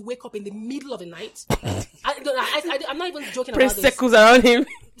tempted to wake up in the middle of the night. I'm not even joking about this. Circles around him.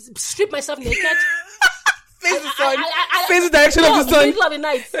 Strip myself naked. Face the direction of the sun. Middle of the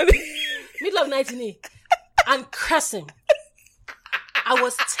night. Middle of the night in it. And curse him. I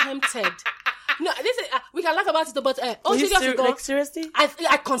was tempted. No, we can laugh about it, but seriously?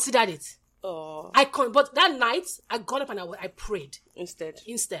 I considered it. Oh. But that night, I got up and I prayed. Instead.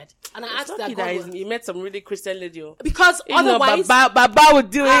 And I asked that God. You met some really Christian lady. Because otherwise. Baba would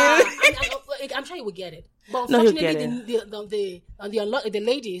do it. I'm sure you would get it. But unfortunately, the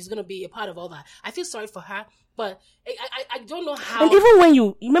lady is going to be a part of all that. I feel sorry for her, but I don't know how. And even when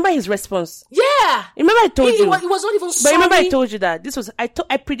you remember his response. Yeah. Remember I told you. It was not even sorry. But remember I told you that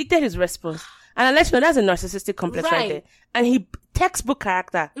I predicted his response. And I let you know that's a narcissistic complex right there. And he textbook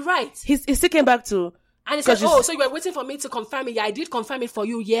character. Right. He's taken back to. And he said, so you were waiting for me to confirm it. Yeah, I did confirm it for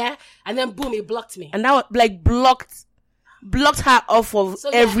you, yeah. And then boom, it blocked me. And that blocked her off of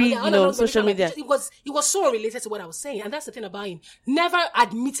social media. It was so related to what I was saying. And that's the thing about him. Never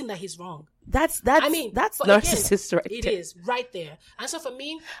admitting that he's wrong. That's narcissist, right? It is right there. And so for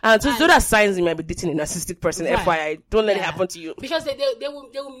me, so that signs you might be dating a narcissistic person. Right. FYI, don't let it happen to you, because they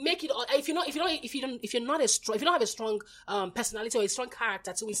will make it. If you don't have a strong personality or a strong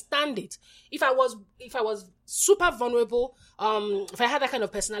character to withstand it. If I was super vulnerable, if I had that kind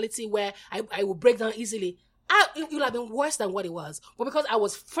of personality where I would break down easily, it would have been worse than what it was. But because I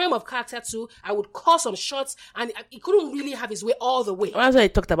was firm of character too, I would call some shots, and it couldn't really have his way all the way. Well, that's why I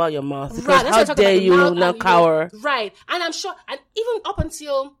talked about your mouth. Right. How dare you now cower? Right. And I'm sure, and even up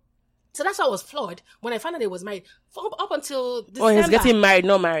until, so that's why I was floored when I found out he was married. Up until December. Oh, he's getting married,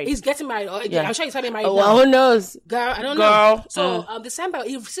 not married. He's getting married. Yeah. I'm sure he's probably married now. Well, who knows? Girl, I don't know. So, December,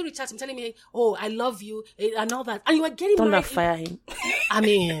 he still reached out to me telling me, oh, I love you, and all that. And you were getting married. Don't fire him. I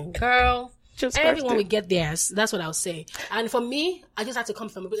mean, girl. Everyone will get theirs. That's what I'll say. And for me, I just had to come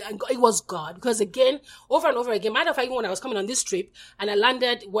from it. It was God. Because again, over and over again, matter of fact, even when I was coming on this trip and I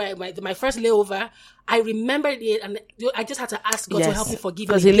landed where my first layover, I remembered it and I just had to ask God to help me forgive him.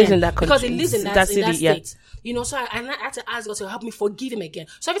 Because he lives in that country. Because he lives in that state. You know, so I had to ask God to help me forgive him again.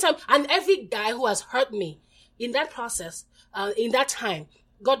 So every time, and every guy who has hurt me in that process, in that time,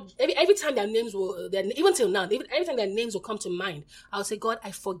 God, every time their names will, even till now, every time their names will come to mind, I'll say, God, I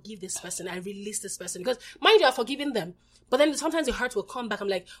forgive this person. I release this person. Because, mind you, I've forgiven them. But then sometimes the hurt will come back. I'm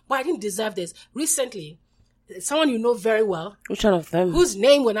like, well, I didn't deserve this. Recently, someone you know very well. Which one of them? Whose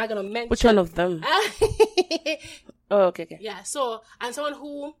name we're not going to mention. Which one of them? Oh, okay. Yeah, so, and someone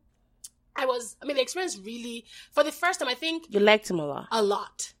who the experience really, for the first time, I think. You liked him a lot. A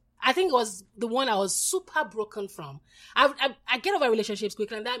lot. I think it was the one I was super broken from. I get over relationships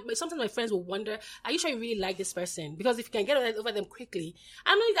quickly, and that sometimes my friends will wonder, are you sure you really like this person? Because if you can get over them quickly,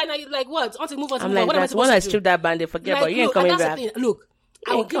 I like, what? I want to move on to I'm move on. like, what am I supposed to do? When I strip that band, they forget about you ain't coming back. Look,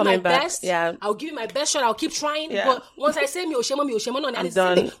 I'll give my best. Yeah. I'll give you my best shot. I'll keep trying. Yeah. But once I say me oshemo, and I'm it's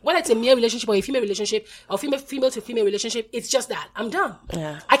done. When it's a male relationship or a female relationship or female to female relationship, it's just that I'm done.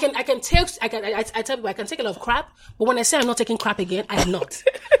 Yeah. I tell people I can take a lot of crap, but when I say I'm not taking crap again, I am not.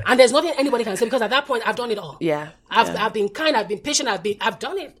 And there's nothing anybody can say because at that point I've done it all. Yeah. I've been kind, I've been patient, I've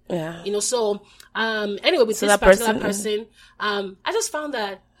done it. Yeah. You know, so anyway, with this particular person, I just found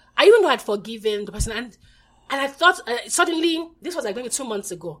that I even though I'd forgiven the person and I thought suddenly this was like maybe 2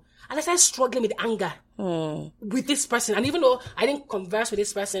 months ago. And I started struggling with anger with this person. And even though I didn't converse with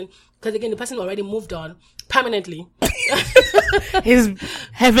this person, because again, the person already moved on permanently. He's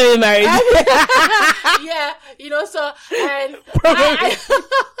heavily married. Yeah, you know, so, and like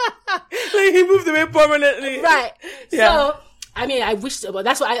he moved away permanently. Right. Yeah. So, I mean, I wish, but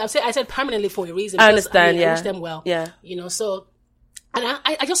that's why I said permanently for a reason. I understand, I wish them well. Yeah. You know, so, and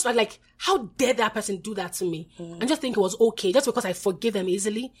I just felt like, how dare that person do that to me? And just think it was okay, just because I forgive them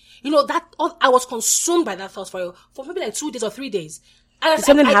easily. You know, I was consumed by that thought for maybe like 2 days or 3 days. And Did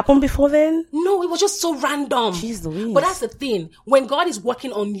something happen before then? No, it was just so random. Jeez Louise. But that's the thing. When God is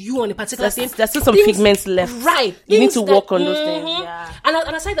working on you on a particular thing, there's still some pigments left. Right. You need to work on those things. Yeah.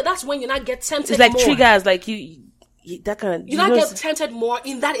 And aside that's when you not get tempted. It's like more. triggers, like you that kind of. You not get tempted more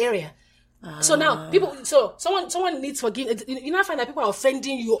in that area. So now someone needs forgiveness. You now find that people are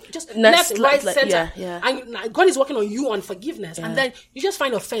offending you just left, right, center. Yeah. And God is working on you on forgiveness. Yeah. And then you just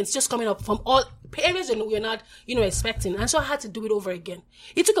find offense just coming up from all areas that you're not, expecting. And so I had to do it over again.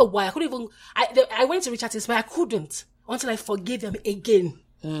 It took a while. I went to reach out to this, but I couldn't until I forgave them again.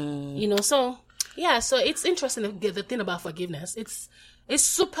 So yeah, so it's interesting the thing about forgiveness. It's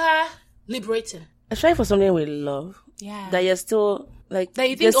super liberating. Especially for something we love. Yeah. That you're still like that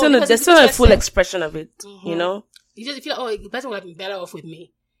you there's think, still a full expression of it. You know? You just feel like, the person would have been better off with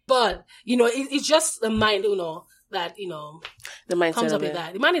me. But, it's just the mind, that, the mindset comes up of with it.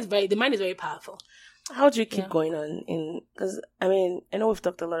 that. The mind is very powerful. How do you keep going on because I know we've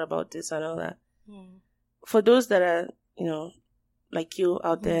talked a lot about this and all that. For those that are, like you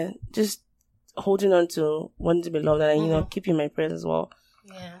out there, just holding on to wanting to be loved and, keep you in my prayers as well.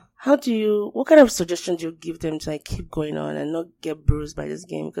 Yeah. What kind of suggestions do you give them to keep going on and not get bruised by this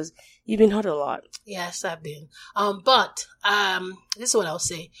game? Because you've been hurt a lot. Yes, I've been. But this is what I'll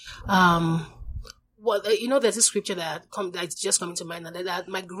say. There's a scripture that's just coming to mind, that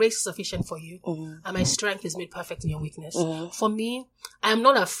my grace is sufficient for you, and my strength is made perfect in your weakness. For me, I am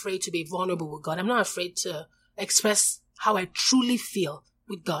not afraid to be vulnerable with God. I'm not afraid to express how I truly feel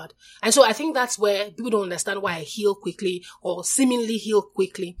with God. And so I think that's where people don't understand why I heal quickly or seemingly heal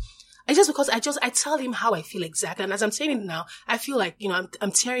quickly. It's just because I tell him how I feel exactly. And as I'm saying it now, I feel like,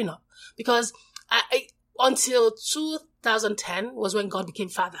 I'm tearing up because I until 2010 was when God became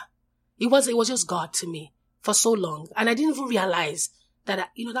Father. It was just God to me for so long. And I didn't even realize that,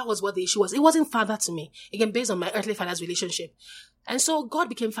 that was what the issue was. It wasn't Father to me. Again, based on my earthly father's relationship. And so God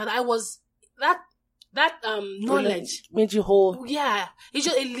became Father. I was that knowledge made you whole. Yeah,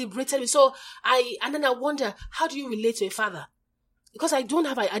 it liberated me. So and then I wonder, how do you relate to a father? Because I don't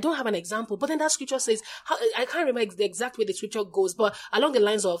have an example. But then that scripture says, I can't remember the exact way the scripture goes, but along the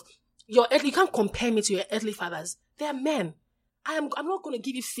lines of you can't compare me to your earthly fathers. They are men. I'm not going to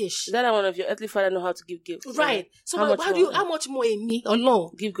give you fish. Is that one of your earthly father know how to give gifts? Right. So how much more in me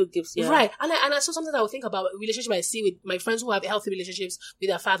alone? Give good gifts, yeah. Right. And I saw something I would think about relationship I see with my friends who have healthy relationships with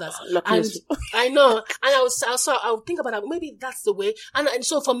their fathers. And I know. And I would think about that. Maybe that's the way. And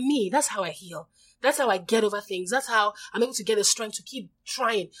so for me, that's how I heal. That's how I get over things. That's how I'm able to get the strength to keep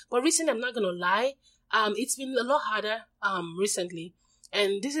trying. But recently, I'm not going to lie. It's been a lot harder, recently.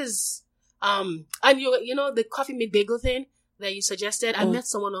 And this is, and the coffee made bagel thing that you suggested, I met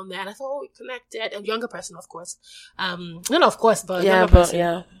someone on there and I thought, we connected. A younger person, of course. Not of course, but a younger person.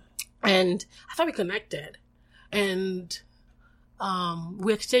 Yeah. And I thought we connected. And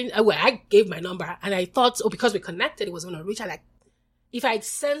we exchanged, I gave my number and I thought, because we connected, it was going to reach out. If I had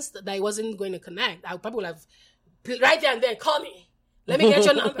sensed that I wasn't going to connect, I probably would have, right there and then, call me. Let me get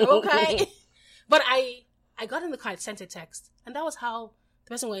your number, okay? But I got in the car, I sent a text. And that was how the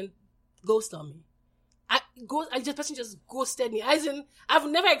person went ghost on me. The person just ghosted me. I've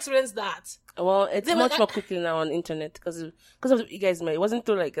never experienced that. Well, it's much more quickly now on internet because of you guys met. It wasn't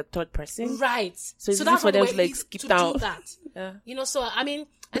through like a third person. Right. So it's easy for them to like skip down. Do that. Yeah. So I mean,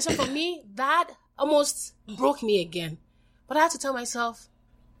 and so for me, that almost broke me again. But I had to tell myself,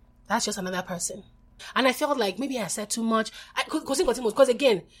 that's just another person. And I felt like maybe I said too much. Because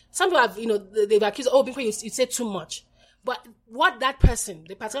again, some people have, they've accused, Bimpe, you said too much. But what that person,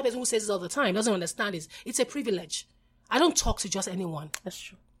 the particular person who says this all the time, doesn't understand is it's a privilege. I don't talk to just anyone. That's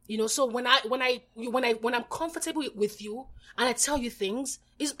true. So when I'm comfortable with you and I tell you things,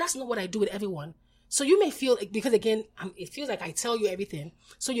 that's not what I do with everyone. So you may feel, because again, it feels like I tell you everything.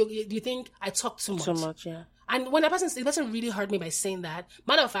 So you think I talk too much. Too much, yeah. And when the person really hurt me by saying that,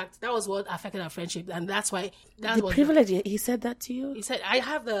 matter of fact, that was what affected our friendship, and that's why the privilege. He said that to you. He said, "I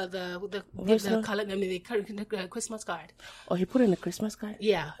have the Christmas card." Oh, he put in the Christmas card.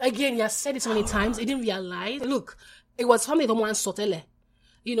 Yeah. Again, he has said it so many times. He didn't realize. Look, it was family from one sotele.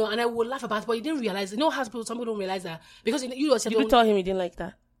 And I would laugh about it, but he didn't realize. How some people don't realize that because you yourself. You told him he didn't like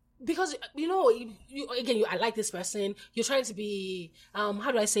that. Because, I like this person. You're trying to be,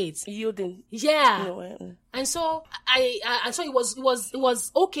 how do I say it? Yielding. Yeah. And so, it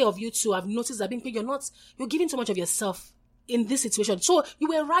was okay of you to have noticed that you're giving too much of yourself in this situation. So, you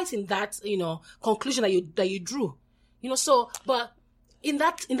were right in that, conclusion that you drew. But in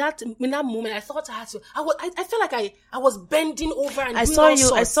that moment, I thought I had to, I felt like I was bending over and I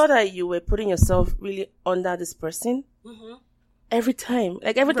saw that you were putting yourself really under this person. Mm-hmm. Every time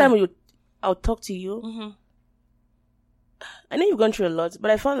time I'll talk to you, mm-hmm. I know you've gone through a lot, but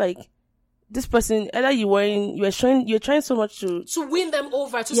I felt like this person, either you're trying so much to win them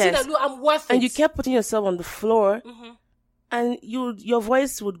over, to see that, look, I'm worth it. And you kept putting yourself on the floor, mm-hmm. and your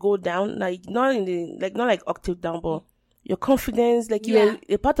voice would go down, like not like octave down, but your confidence, like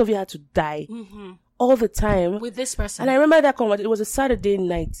a part of you had to die, mm-hmm. all the time with this person. And I remember that conversation. It was a Saturday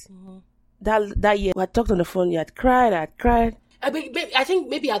night. Mm-hmm. That year, we had talked on the phone. You had cried. I had cried. I think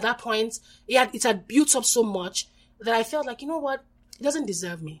maybe at that point, it had built up so much that I felt like, you know what? It doesn't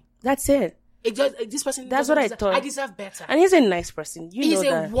deserve me. That's it. This person. That's what I thought. I deserve better. And he's a nice person. He's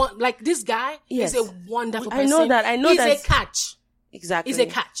this guy is a wonderful person. I know that. He's a catch. Exactly. He's a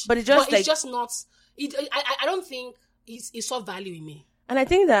catch. But it's just not. I don't think he saw value in me. And I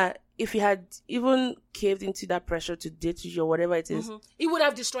think that if he had even caved into that pressure to date you or whatever it is, mm-hmm. it would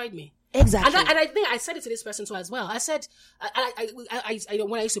have destroyed me. Exactly. And I think I said it to this person too as well. I said, I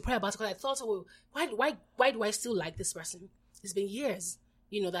when I used to pray about it, because I thought, why do I still like this person? It's been years,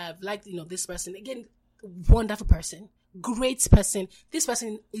 that I've liked, this person. Again, wonderful person, great person. This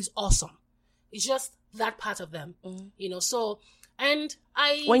person is awesome. It's just that part of them, mm-hmm. So, and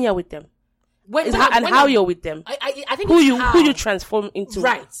when you're with them. How you're with them. I think who you transform into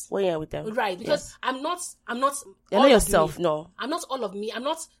right when you're with them. Right. Because I'm not you're not yourself, no. I'm not all of me. I'm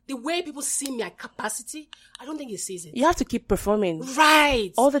not the way people see my capacity. I don't think he sees it. You have to keep performing.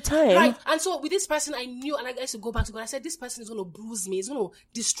 Right. All the time. Right. And so with this person I knew, and I used to go back to God, I said, this person is gonna bruise me, it's gonna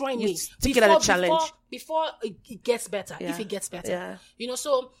destroy me. Take it as a challenge. Before it gets better. Yeah. If it gets better. Yeah.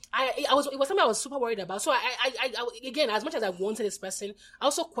 So it was something I was super worried about. So I again, as much as I wanted this person, I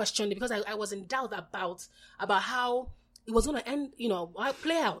also questioned it because I was in doubt about how it was going to end,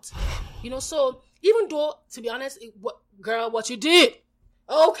 play out. So even though, to be honest, what you did,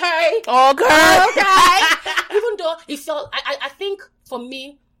 okay. Oh, girl. Okay. Even though it felt, I think for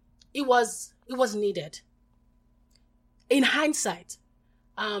me, it was needed. In hindsight,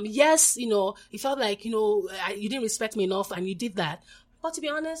 yes, it felt like, you didn't respect me enough and you did that. But to be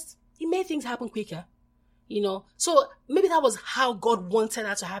honest, it made things happen quicker. So maybe that was how God wanted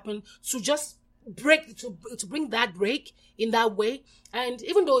that to happen, to just to bring that break in that way. And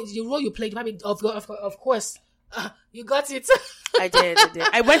even though the role you played, of course, You got it. I did.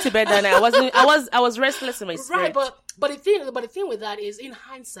 I went to bed that night. I was restless in my spirit. Right, but the thing with that is, in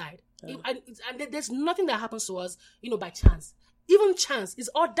hindsight, and there's nothing that happens to us, by chance. Even chance is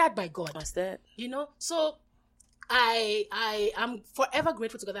ordered by God. What's that? So I am forever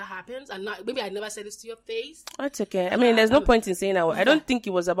grateful to God that happens, and maybe I never said this to your face. That's okay. I mean, there's no point in saying that. I don't think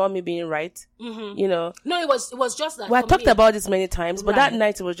it was about me being right. Mm-hmm. No, it was just that. We had talked about this many times, but that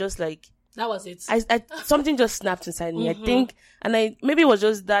night it was just like. That was it. I something just snapped inside me. Mm-hmm. I think, and maybe it was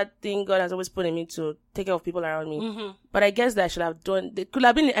just that thing God has always put in me to take care of people around me. Mm-hmm. But I guess that I should have done. It could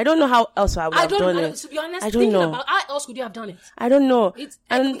have been. I don't know how else I would have done it. To be honest, I don't know. How else could you have done it? I don't know. Because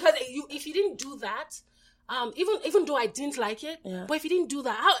if you didn't do that, even though I didn't like it, but if you didn't do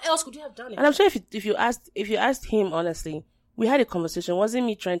that, how else could you have done it? And I'm sure if you asked him honestly, we had a conversation. Wasn't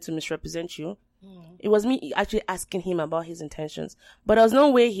me trying to misrepresent you. It was me actually asking him about his intentions, but there was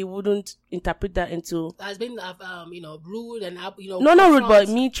no way he wouldn't interpret that into as being rude and no, not rude, but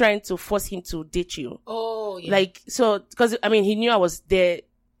me trying to force him to date you. Oh, yeah. Like, so because I mean he knew I was there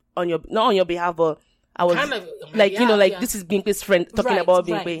not on your behalf, but I was kind of, this is Bimpe's friend talking about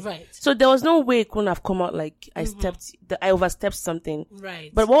Bimpe. Right. So there was no way it couldn't have come out like I overstepped something.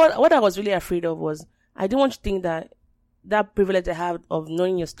 Right. But what I was really afraid of was I didn't want you to think that privilege I have of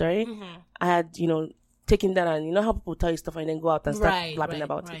knowing your story, I had, taken that, and how people tell you stuff and then go out and start blabbing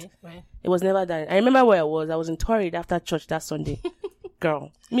about it. Right. It was never done. I remember where I was in Torrid after church that Sunday.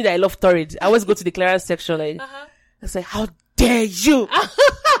 Girl, me that I love Torrid. I always go to the clearance section. I was like, how dare you?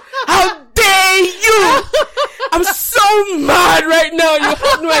 How dare you? I'm so mad right now. You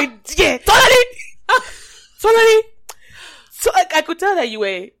have no idea. Totally. So I could tell that you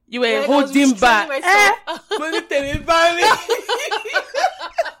were holding back. When you tell me about me,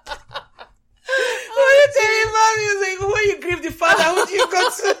 it's like, when you grieve the father, who do you go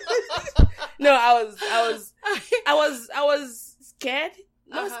to? No, I was scared.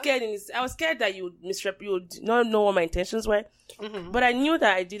 Not scared. I was scared that you would not know what my intentions were. Mm-hmm. But I knew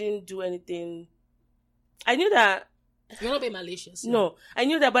that I didn't do anything. I knew that you're not being malicious. No, I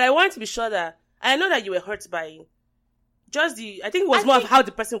knew that, but I wanted to be sure that I know that you were hurt by. Just I think it was more of how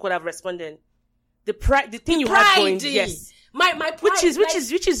the person could have responded. The thing you had going, yes. My pride, which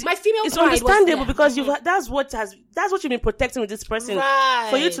is my female it's pride understandable because that's what you've been protecting with this person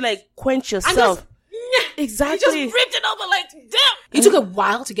for you to like quench yourself. Exactly. You just ripped it over like damn. It took a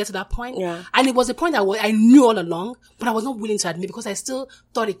while to get to that point, and it was a point that I knew all along, but I was not willing to admit because I still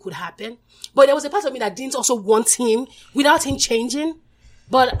thought it could happen. But there was a part of me that didn't also want him without him changing.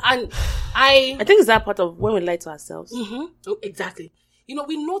 But I think it's that part of when we lie to ourselves. Mm-hmm. Oh, exactly.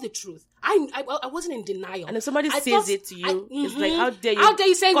 We know the truth. I wasn't in denial. And if somebody says it to you, it's like, how dare you? How dare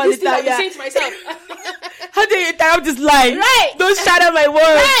you say this thing I've been saying to myself? How dare you interrupt this lie? Right. Don't shatter my words.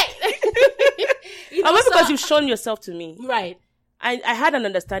 Right. Because you've shown yourself to me. Right. I had an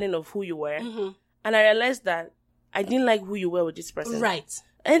understanding of who you were. Mm-hmm. And I realized that I didn't like who you were with this person. Right.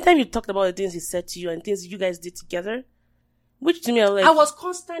 Anytime you talked about the things he said to you and things you guys did together, which to me, I was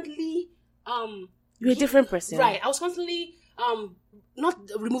constantly, you're a different person. Right. I was constantly, not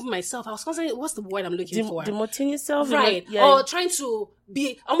removing myself. I was constantly, what's the word I'm looking for? Demoting yourself. Right. Or trying to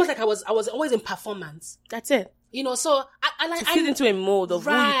be, almost like I was always in performance. That's it. So I fit into a mold of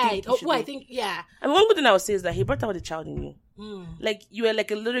who you think you should be. I think, yeah. And one good thing I would say is that he brought out the child in you. Like, you were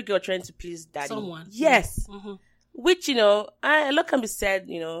like a little girl trying to please daddy. Someone. Yes. Mm-hmm. Which, a lot can be said,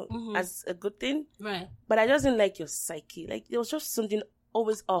 as a good thing. Right. But I just didn't like your psyche. Like, there was just something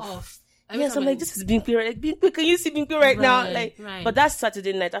always off. Yes, I'm like, this is Bimpe. Like, Bimpe, can you see Bimpe right now? Like, but that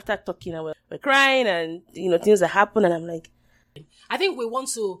Saturday night, after talking, we're crying and, things that happen. And I'm like, I think we want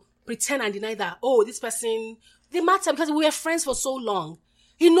to pretend and deny that, this person, they matter because we were friends for so long.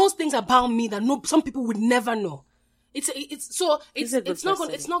 He knows things about me that some people would never know. He's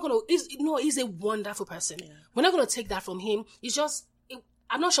a wonderful person. Yeah. We're not going to take that from him.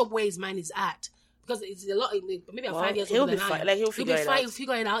 I'm not sure where his mind is at. Because it's a lot, maybe I'm 5 years older than I am. Like, he'll figure it out. He'll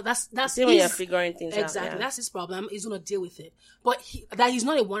figure it out. That's when you're figuring things out. Exactly. That's his problem. He's going to deal with it. But that he's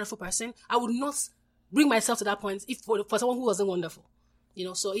not a wonderful person, I would not bring myself to that point for someone who wasn't wonderful.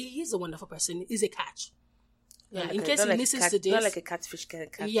 So he is a wonderful person. He's a catch. Yeah, in case he listens to this. Not like a catfish kind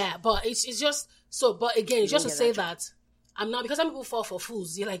of cat. Yeah, but it's just, but again, it's just to say that I'm not, because some people fall for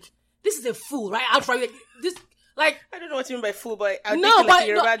fools. You're like, this is a fool, right? I'll try this, like. I don't know what you mean by fool, but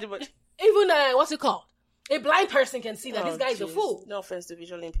but even, what's it called? A blind person can see that this guy is a fool. No offense to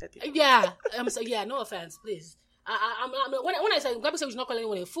visually impaired people. Yeah. No offense, please. When I say, God says we should not call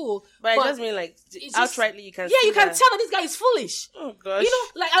anyone a fool. But I just mean like, outrightly you can see you can tell that this guy is foolish. Oh gosh.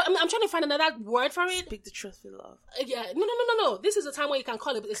 I'm trying to find another word for it. Speak the truth with love. Yeah. No. This is a time where you can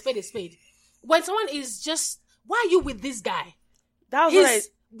call it a spade a spade. When someone is just, Why are you with this guy? That was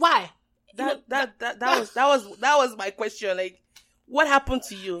why? That was my question. Like, what happened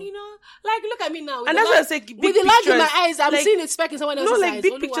to you? Like, look at me now. And that's why I say, big with the light in my eyes, I'm seeing it speck in someone else's eyes. No, like,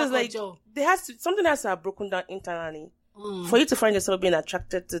 big pictures, like, something has to have broken down internally for you to find yourself being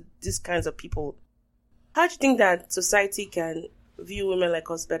attracted to these kinds of people. How do you think that society can view women like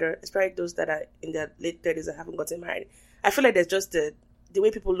us better, especially those that are in their late 30s and haven't gotten married? I feel like there's just the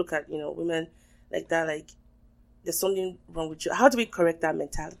way people look at, women like that, like, there's something wrong with you. How do we correct that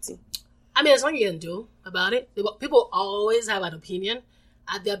mentality? I mean, there's nothing you can do about it. People always have an opinion.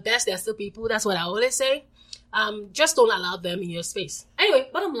 At their best, they're still people. That's what I always say. Just don't allow them in your space. Anyway,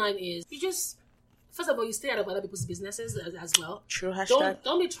 bottom line is, first of all, you stay out of other people's businesses as well. True, hashtag.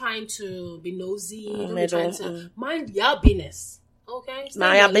 Don't be trying to be nosy. Don't be trying to mind your business. Okay?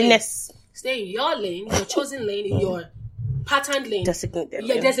 Mind your business. Stay in your lane, your chosen lane, in your patterned lane.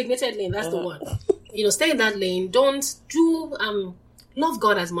 Designated lane. That's the one. Stay in that lane. Don't do love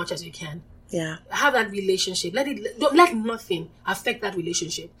God as much as you can. Yeah. Have that relationship. Don't let nothing affect that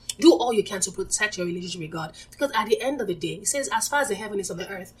relationship. Do all you can to protect your relationship with God. Because at the end of the day, it says, as far as the heaven is of the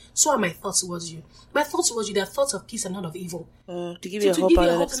earth, so are my thoughts towards you. My thoughts towards you, they are thoughts of peace and not of evil. To give you a hope and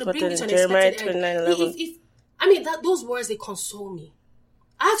unexpected end. Jeremiah 29:11. I mean, those words, they console me.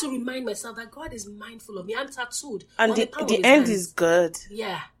 I have to remind myself that God is mindful of me. I'm tattooed. And the end is good.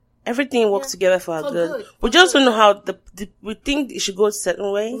 Yeah. Everything works together for our good. We just don't know how we think it should go a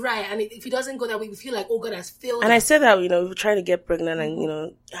certain way. Right. And if it doesn't go that way, we feel like, oh, God has failed. And I said that, we're trying to get pregnant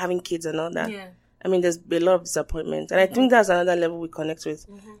and, having kids and all that. Yeah. I mean, there's a lot of disappointment. And I think that's another level we connect with.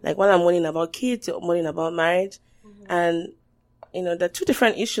 Like, when I'm worrying about kids, I'm worrying about marriage. And, there are two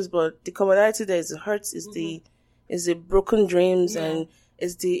different issues, but the commonality there is the hurts, is the broken dreams, and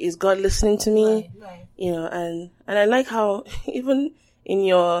is God listening to me? Right. And I like how even in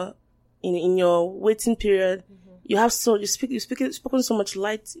your waiting period, you've spoken so much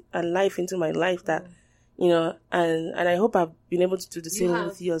light and life into my life that, and I hope I've been able to do the same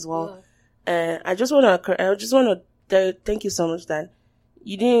with you as well. I just want to thank you so much that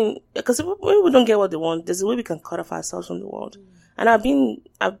you didn't, because when we don't get what they want, there's a way we can cut off ourselves from the world. And I've been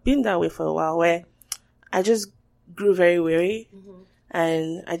that way for a while, where I just grew very weary,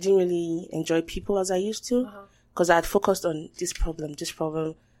 and I didn't really enjoy people as I used to, because I had focused on this problem,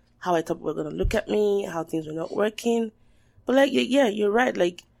 how I thought people were going to look at me, how things were not working. But like, yeah, you're right.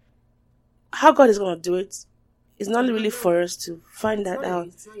 Like, how God is going to do it is not really for us to find that out.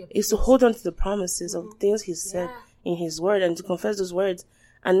 It's to hold on to the promises of things He said in His word, and to confess those words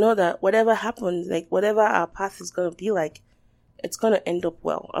and know that whatever happens, like whatever our path is going to be like, it's going to end up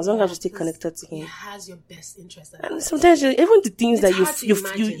well, as long as you stay connected to Him. He has your best interest. And sometimes even the things that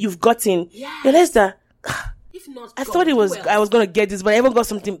you've gotten, you realize that, if not, I thought I was going to get this, but I even got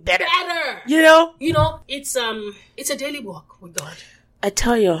something better. It's a daily walk with God. I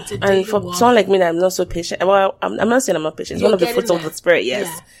tell you, and for someone like me that I'm not so patient, well, I'm not saying I'm not patient. It's one of the fruits of the Spirit, yes.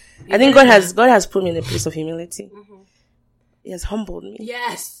 Yeah. I think God has put me in a place of humility. He has humbled me.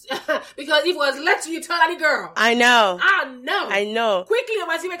 Yes. Because if it was left to you, tell any girl. I know. I know. Quickly, I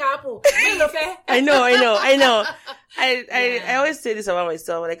know. I always say this about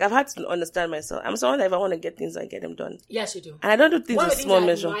myself. Like, I've had to understand myself. I'm someone that if I want to get things, I get them done. Yes, you do. And I don't do things in small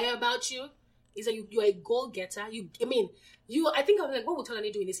measure. What I admire about you is that you're a goal-getter. I think I'm like, what would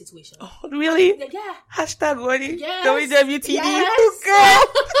Tolani do in this situation? Oh, really? Yeah. Hashtag Wadi. Yes. WWTD. Yes. Girl.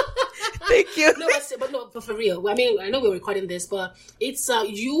 Thank you. But for real. I mean, I know we're recording this, but it's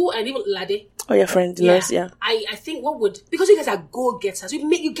you and even Lade. Oh, your friend, the nurse, yeah. I think because you guys are goal-getters,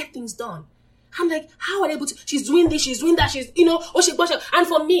 you get things done. I'm like, how are they able to? She's doing this, she's doing that, and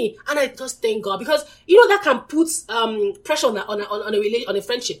for me, and I just thank God, because that can put pressure on a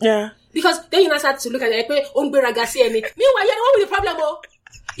friendship. Yeah. Because then you now start to look at it, meanwhile, you're the one with the problem,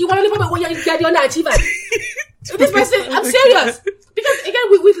 you want the problem when you're the underachiever. This person, I'm serious. Because again,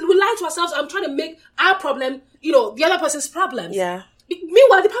 we lie to ourselves. I'm trying to make our problem, the other person's problems. Yeah.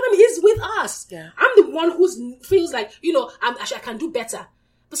 Meanwhile, the problem is with us. Yeah. I'm the one who feels like, I can do better.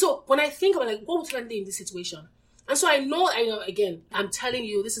 So when I think about what would I do in this situation? And so I know, again, I'm telling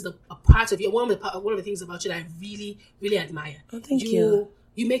you, this is a part of you, one of the things about you that I really, really admire. Oh, thank you.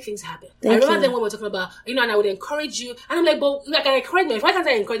 You make things happen. Thank I remember you. then when we were talking about, and I would encourage you, and I'm like, but like I encourage myself. Why can't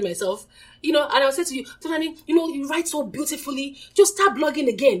I encourage myself? And I would say to you, Tolani, you write so beautifully. Just start blogging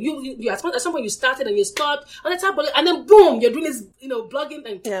again. You at some point you started and you stopped, and then boom, you're doing this, blogging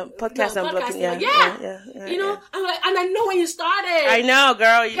and podcast and blogging. Yeah. I'm like, and I know when you started. I know,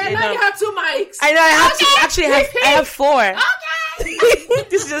 girl. You have 2 mics. I know. I have 4. Okay.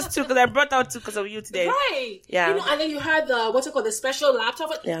 This is just two because I brought out two because of you today. Right. Yeah. You know, and then you had the special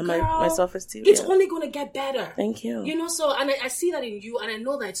laptop. Yeah, my self-esteem. It's only going to get better. Thank you. You know, so, and I see that in you, and I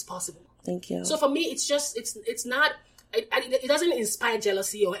know that it's possible. Thank you. So for me, it's just, it's not, it doesn't inspire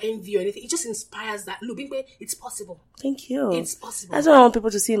jealousy or envy or anything. It just inspires that, look, it's possible. Thank you. It's possible. That's what I want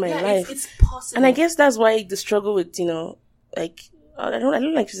people to see in my life. It's possible. And I guess that's why the struggle with, like, I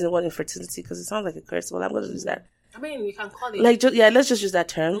don't like using the word infertility because it sounds like a curse. Well, I'm going to use that. I mean, we can call it. Like, let's just use that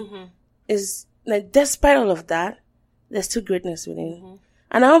term. Mm-hmm. Is like, despite all of that, there's still greatness within. Mm-hmm.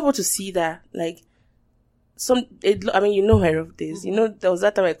 And I want people to see that, like, you know my rough days. Mm-hmm. You know, there was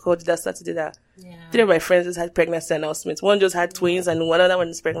that time I called you that Saturday that three of my friends just had pregnancy announcements. One just had twins and one other one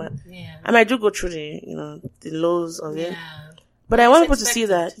is pregnant. Yeah. And I do go through the lows of it. But I want people to see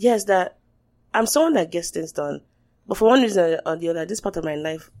that, yes, that I'm someone that gets things done. But for one reason or the other, this part of my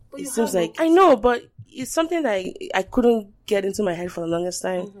life, it seems like, I know, but it's something that I couldn't get into my head for the longest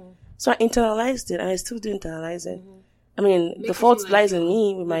time. Mm-hmm. So I internalized it, and I still do internalize it. Mm-hmm. I mean, the fault lies in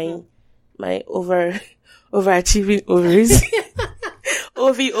me with my overachieving ovaries.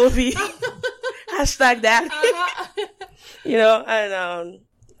 OV. Hashtag that.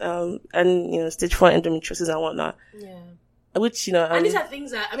 And stage 4 endometriosis and whatnot. Yeah. Which, and these are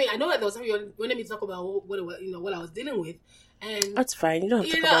things that, I know that there was something you wanted me to talk about what I was dealing with. And that's fine. You don't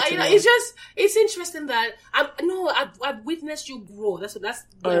have to talk about it. It's just, it's interesting that I've witnessed you grow. That's what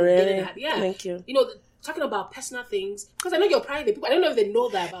I'm getting at. Yeah. Thank you. Talking about personal things, because I know you're private people. I don't know if they know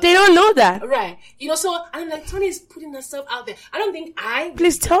that about They don't know that. Right. So I'm like, Tony's putting herself out there. I don't think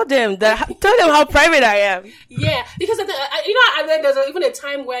Please tell them how private I am. Yeah. Because, I mean, there's even a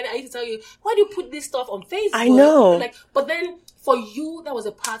time when I used to tell you, why do you put this stuff on Facebook? I know. But then for you, that was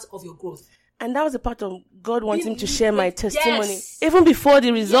a part of your growth. And that was a part of God wanting to share my testimony, even before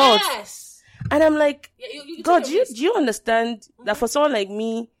the results. Yes. And I'm like, God, do you understand that for someone like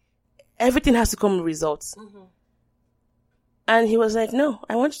me, everything has to come with results? Mm-hmm. And he was like, no,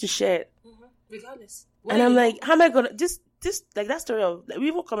 I want you to share it. Mm-hmm. Regardless. And I'm like, how am I going to, this, like that story of, like,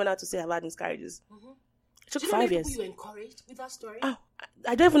 we were coming out to say I've had miscarriages. Mm-hmm. It took 5 years. You encouraged with that story? Oh,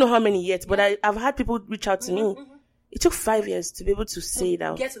 I don't even know how many yet, but I've had people reach out to me. Mm-hmm. It took 5 years to be able to say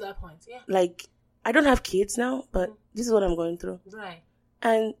that. Get to that point, yeah. Like, I don't have kids now, but this is what I'm going through. Right.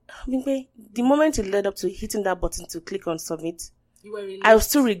 And the moment it led up to hitting that button to click on submit, you were relieved. I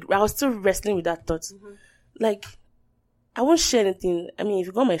was still wrestling with that thought. Mm-hmm. Like, I won't share anything. I mean, if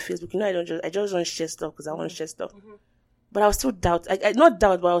you go on my Facebook, I just don't share stuff because I want to share stuff. Mm-hmm. But I was still not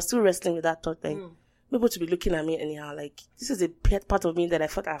doubt, but I was still wrestling with that thought. Like, people to be looking at me anyhow. Like, this is a part of me that I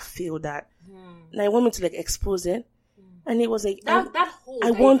thought I failed at. And I want me to like expose it. And it was like,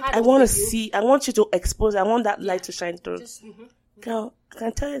 I want to see, I want you to expose, I want that light to shine through. Girl, I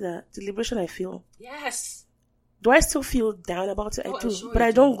can tell you that the liberation I feel. Yes. Do I still feel down about it? I do. But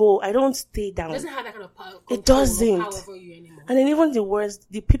I don't stay down. It doesn't have that kind of power. It doesn't. Power over you anymore. And then even the worst,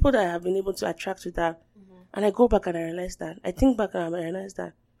 the people that I have been able to attract with that, and I go back and I realize that. I think back and I realize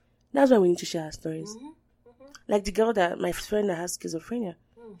that. That's why we need to share our stories. Like the girl my friend that has schizophrenia.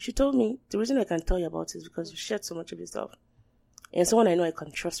 She told me, the reason I can tell you about it is because you shared so much of yourself. And someone I know I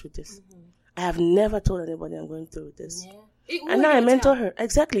can trust with this. I have never told anybody I'm going through with this. Yeah. And now I mentor her.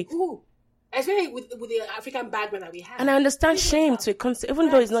 Exactly. Ooh. Especially with the African background that we have. And I understand shame to a concept, even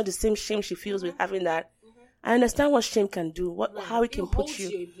though it's not the same shame she feels with having that. I understand what shame can do, how it can put you.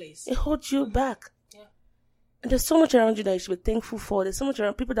 In place. It holds you back. Yeah. And there's so much around you that you should be thankful for. There's so much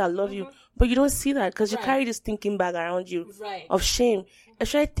around people that love you, but you don't see that because you carry this thinking bag around you of shame.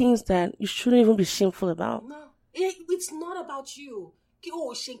 Especially things that you shouldn't even be shameful about. No, it's not about you.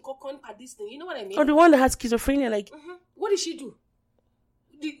 Oh, shame, this thing. You know what I mean? Or the one that has schizophrenia, like, what did she do?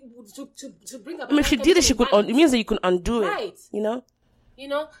 To bring up. I mean, if she did it, she could. It means that you could undo it. You know.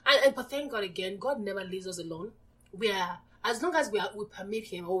 And but thank God again, God never leaves us alone. We are, as long as we permit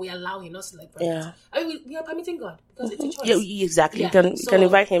Him or we allow Him, not to like permit. Yeah. I mean, we are permitting God because it's a choice. Yeah, exactly. Yeah. You can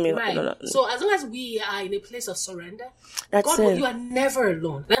invite Him in. Right. No. So as long as we are in a place of surrender, you are never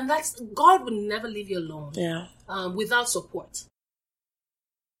alone. And God will never leave you alone. Yeah. Without support.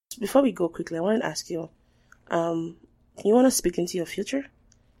 Before we go quickly, I want to ask you, you want to speak into your future?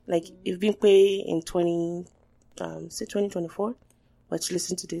 Like, you've been playing in 2024, but you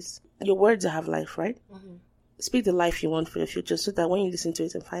listen to this. Your words have life, right? Mm-hmm. Speak the life you want for your future so that when you listen to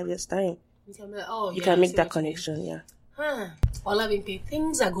it in 5 years' time, you can make that connection, yeah. Olabimpe,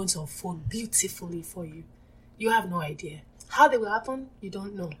 things are going to unfold beautifully for you. You have no idea. How they will happen, you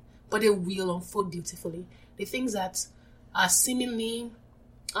don't know. But they will unfold beautifully. The things that are seemingly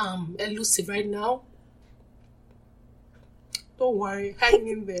elusive right now, don't worry, hang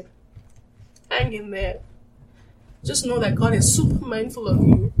in there. just know that God is super mindful of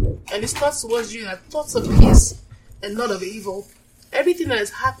you. And His thoughts towards you are thoughts of peace and not of evil. Everything that has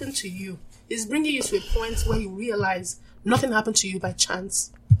happened to you is bringing you to a point where you realize nothing happened to you by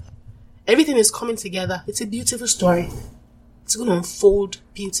chance. Everything is coming together. It's a beautiful story. It's going to unfold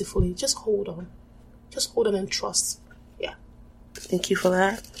beautifully. Just hold on. Just hold on and trust. Yeah. Thank you for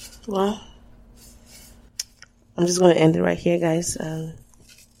that. Well, I'm just going to end it right here, guys.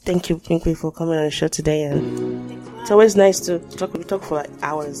 Thank you, Pinky, for coming on the show today. And it's always nice to talk. We talk for like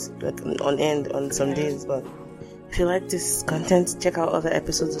hours, like on end on some days. But if you like this content, check out other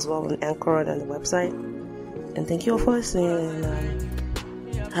episodes as well on Anchor and on the website. And thank you all for listening.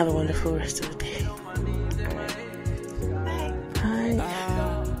 And have a wonderful rest of the day. Hi.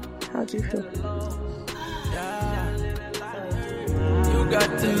 How do you feel? You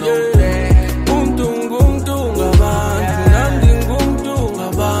got to know that.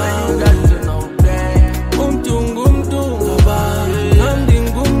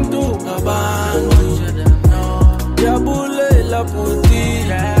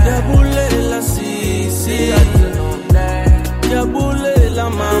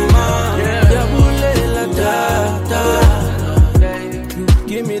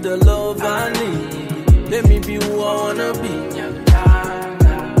 Give me the love I need. Let me be who I wanna be.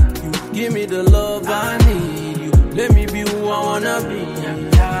 You give me the love I need. You let me be who I wanna be.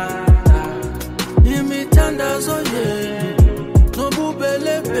 Give me tender so yeah. No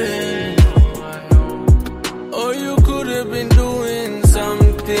bubelepe. Or you could have been doing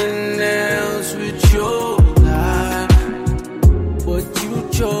something else with your life, but you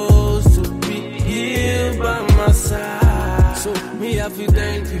chose to be here by my side. So me I feel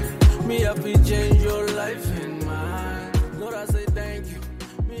thank you. Me I feel change.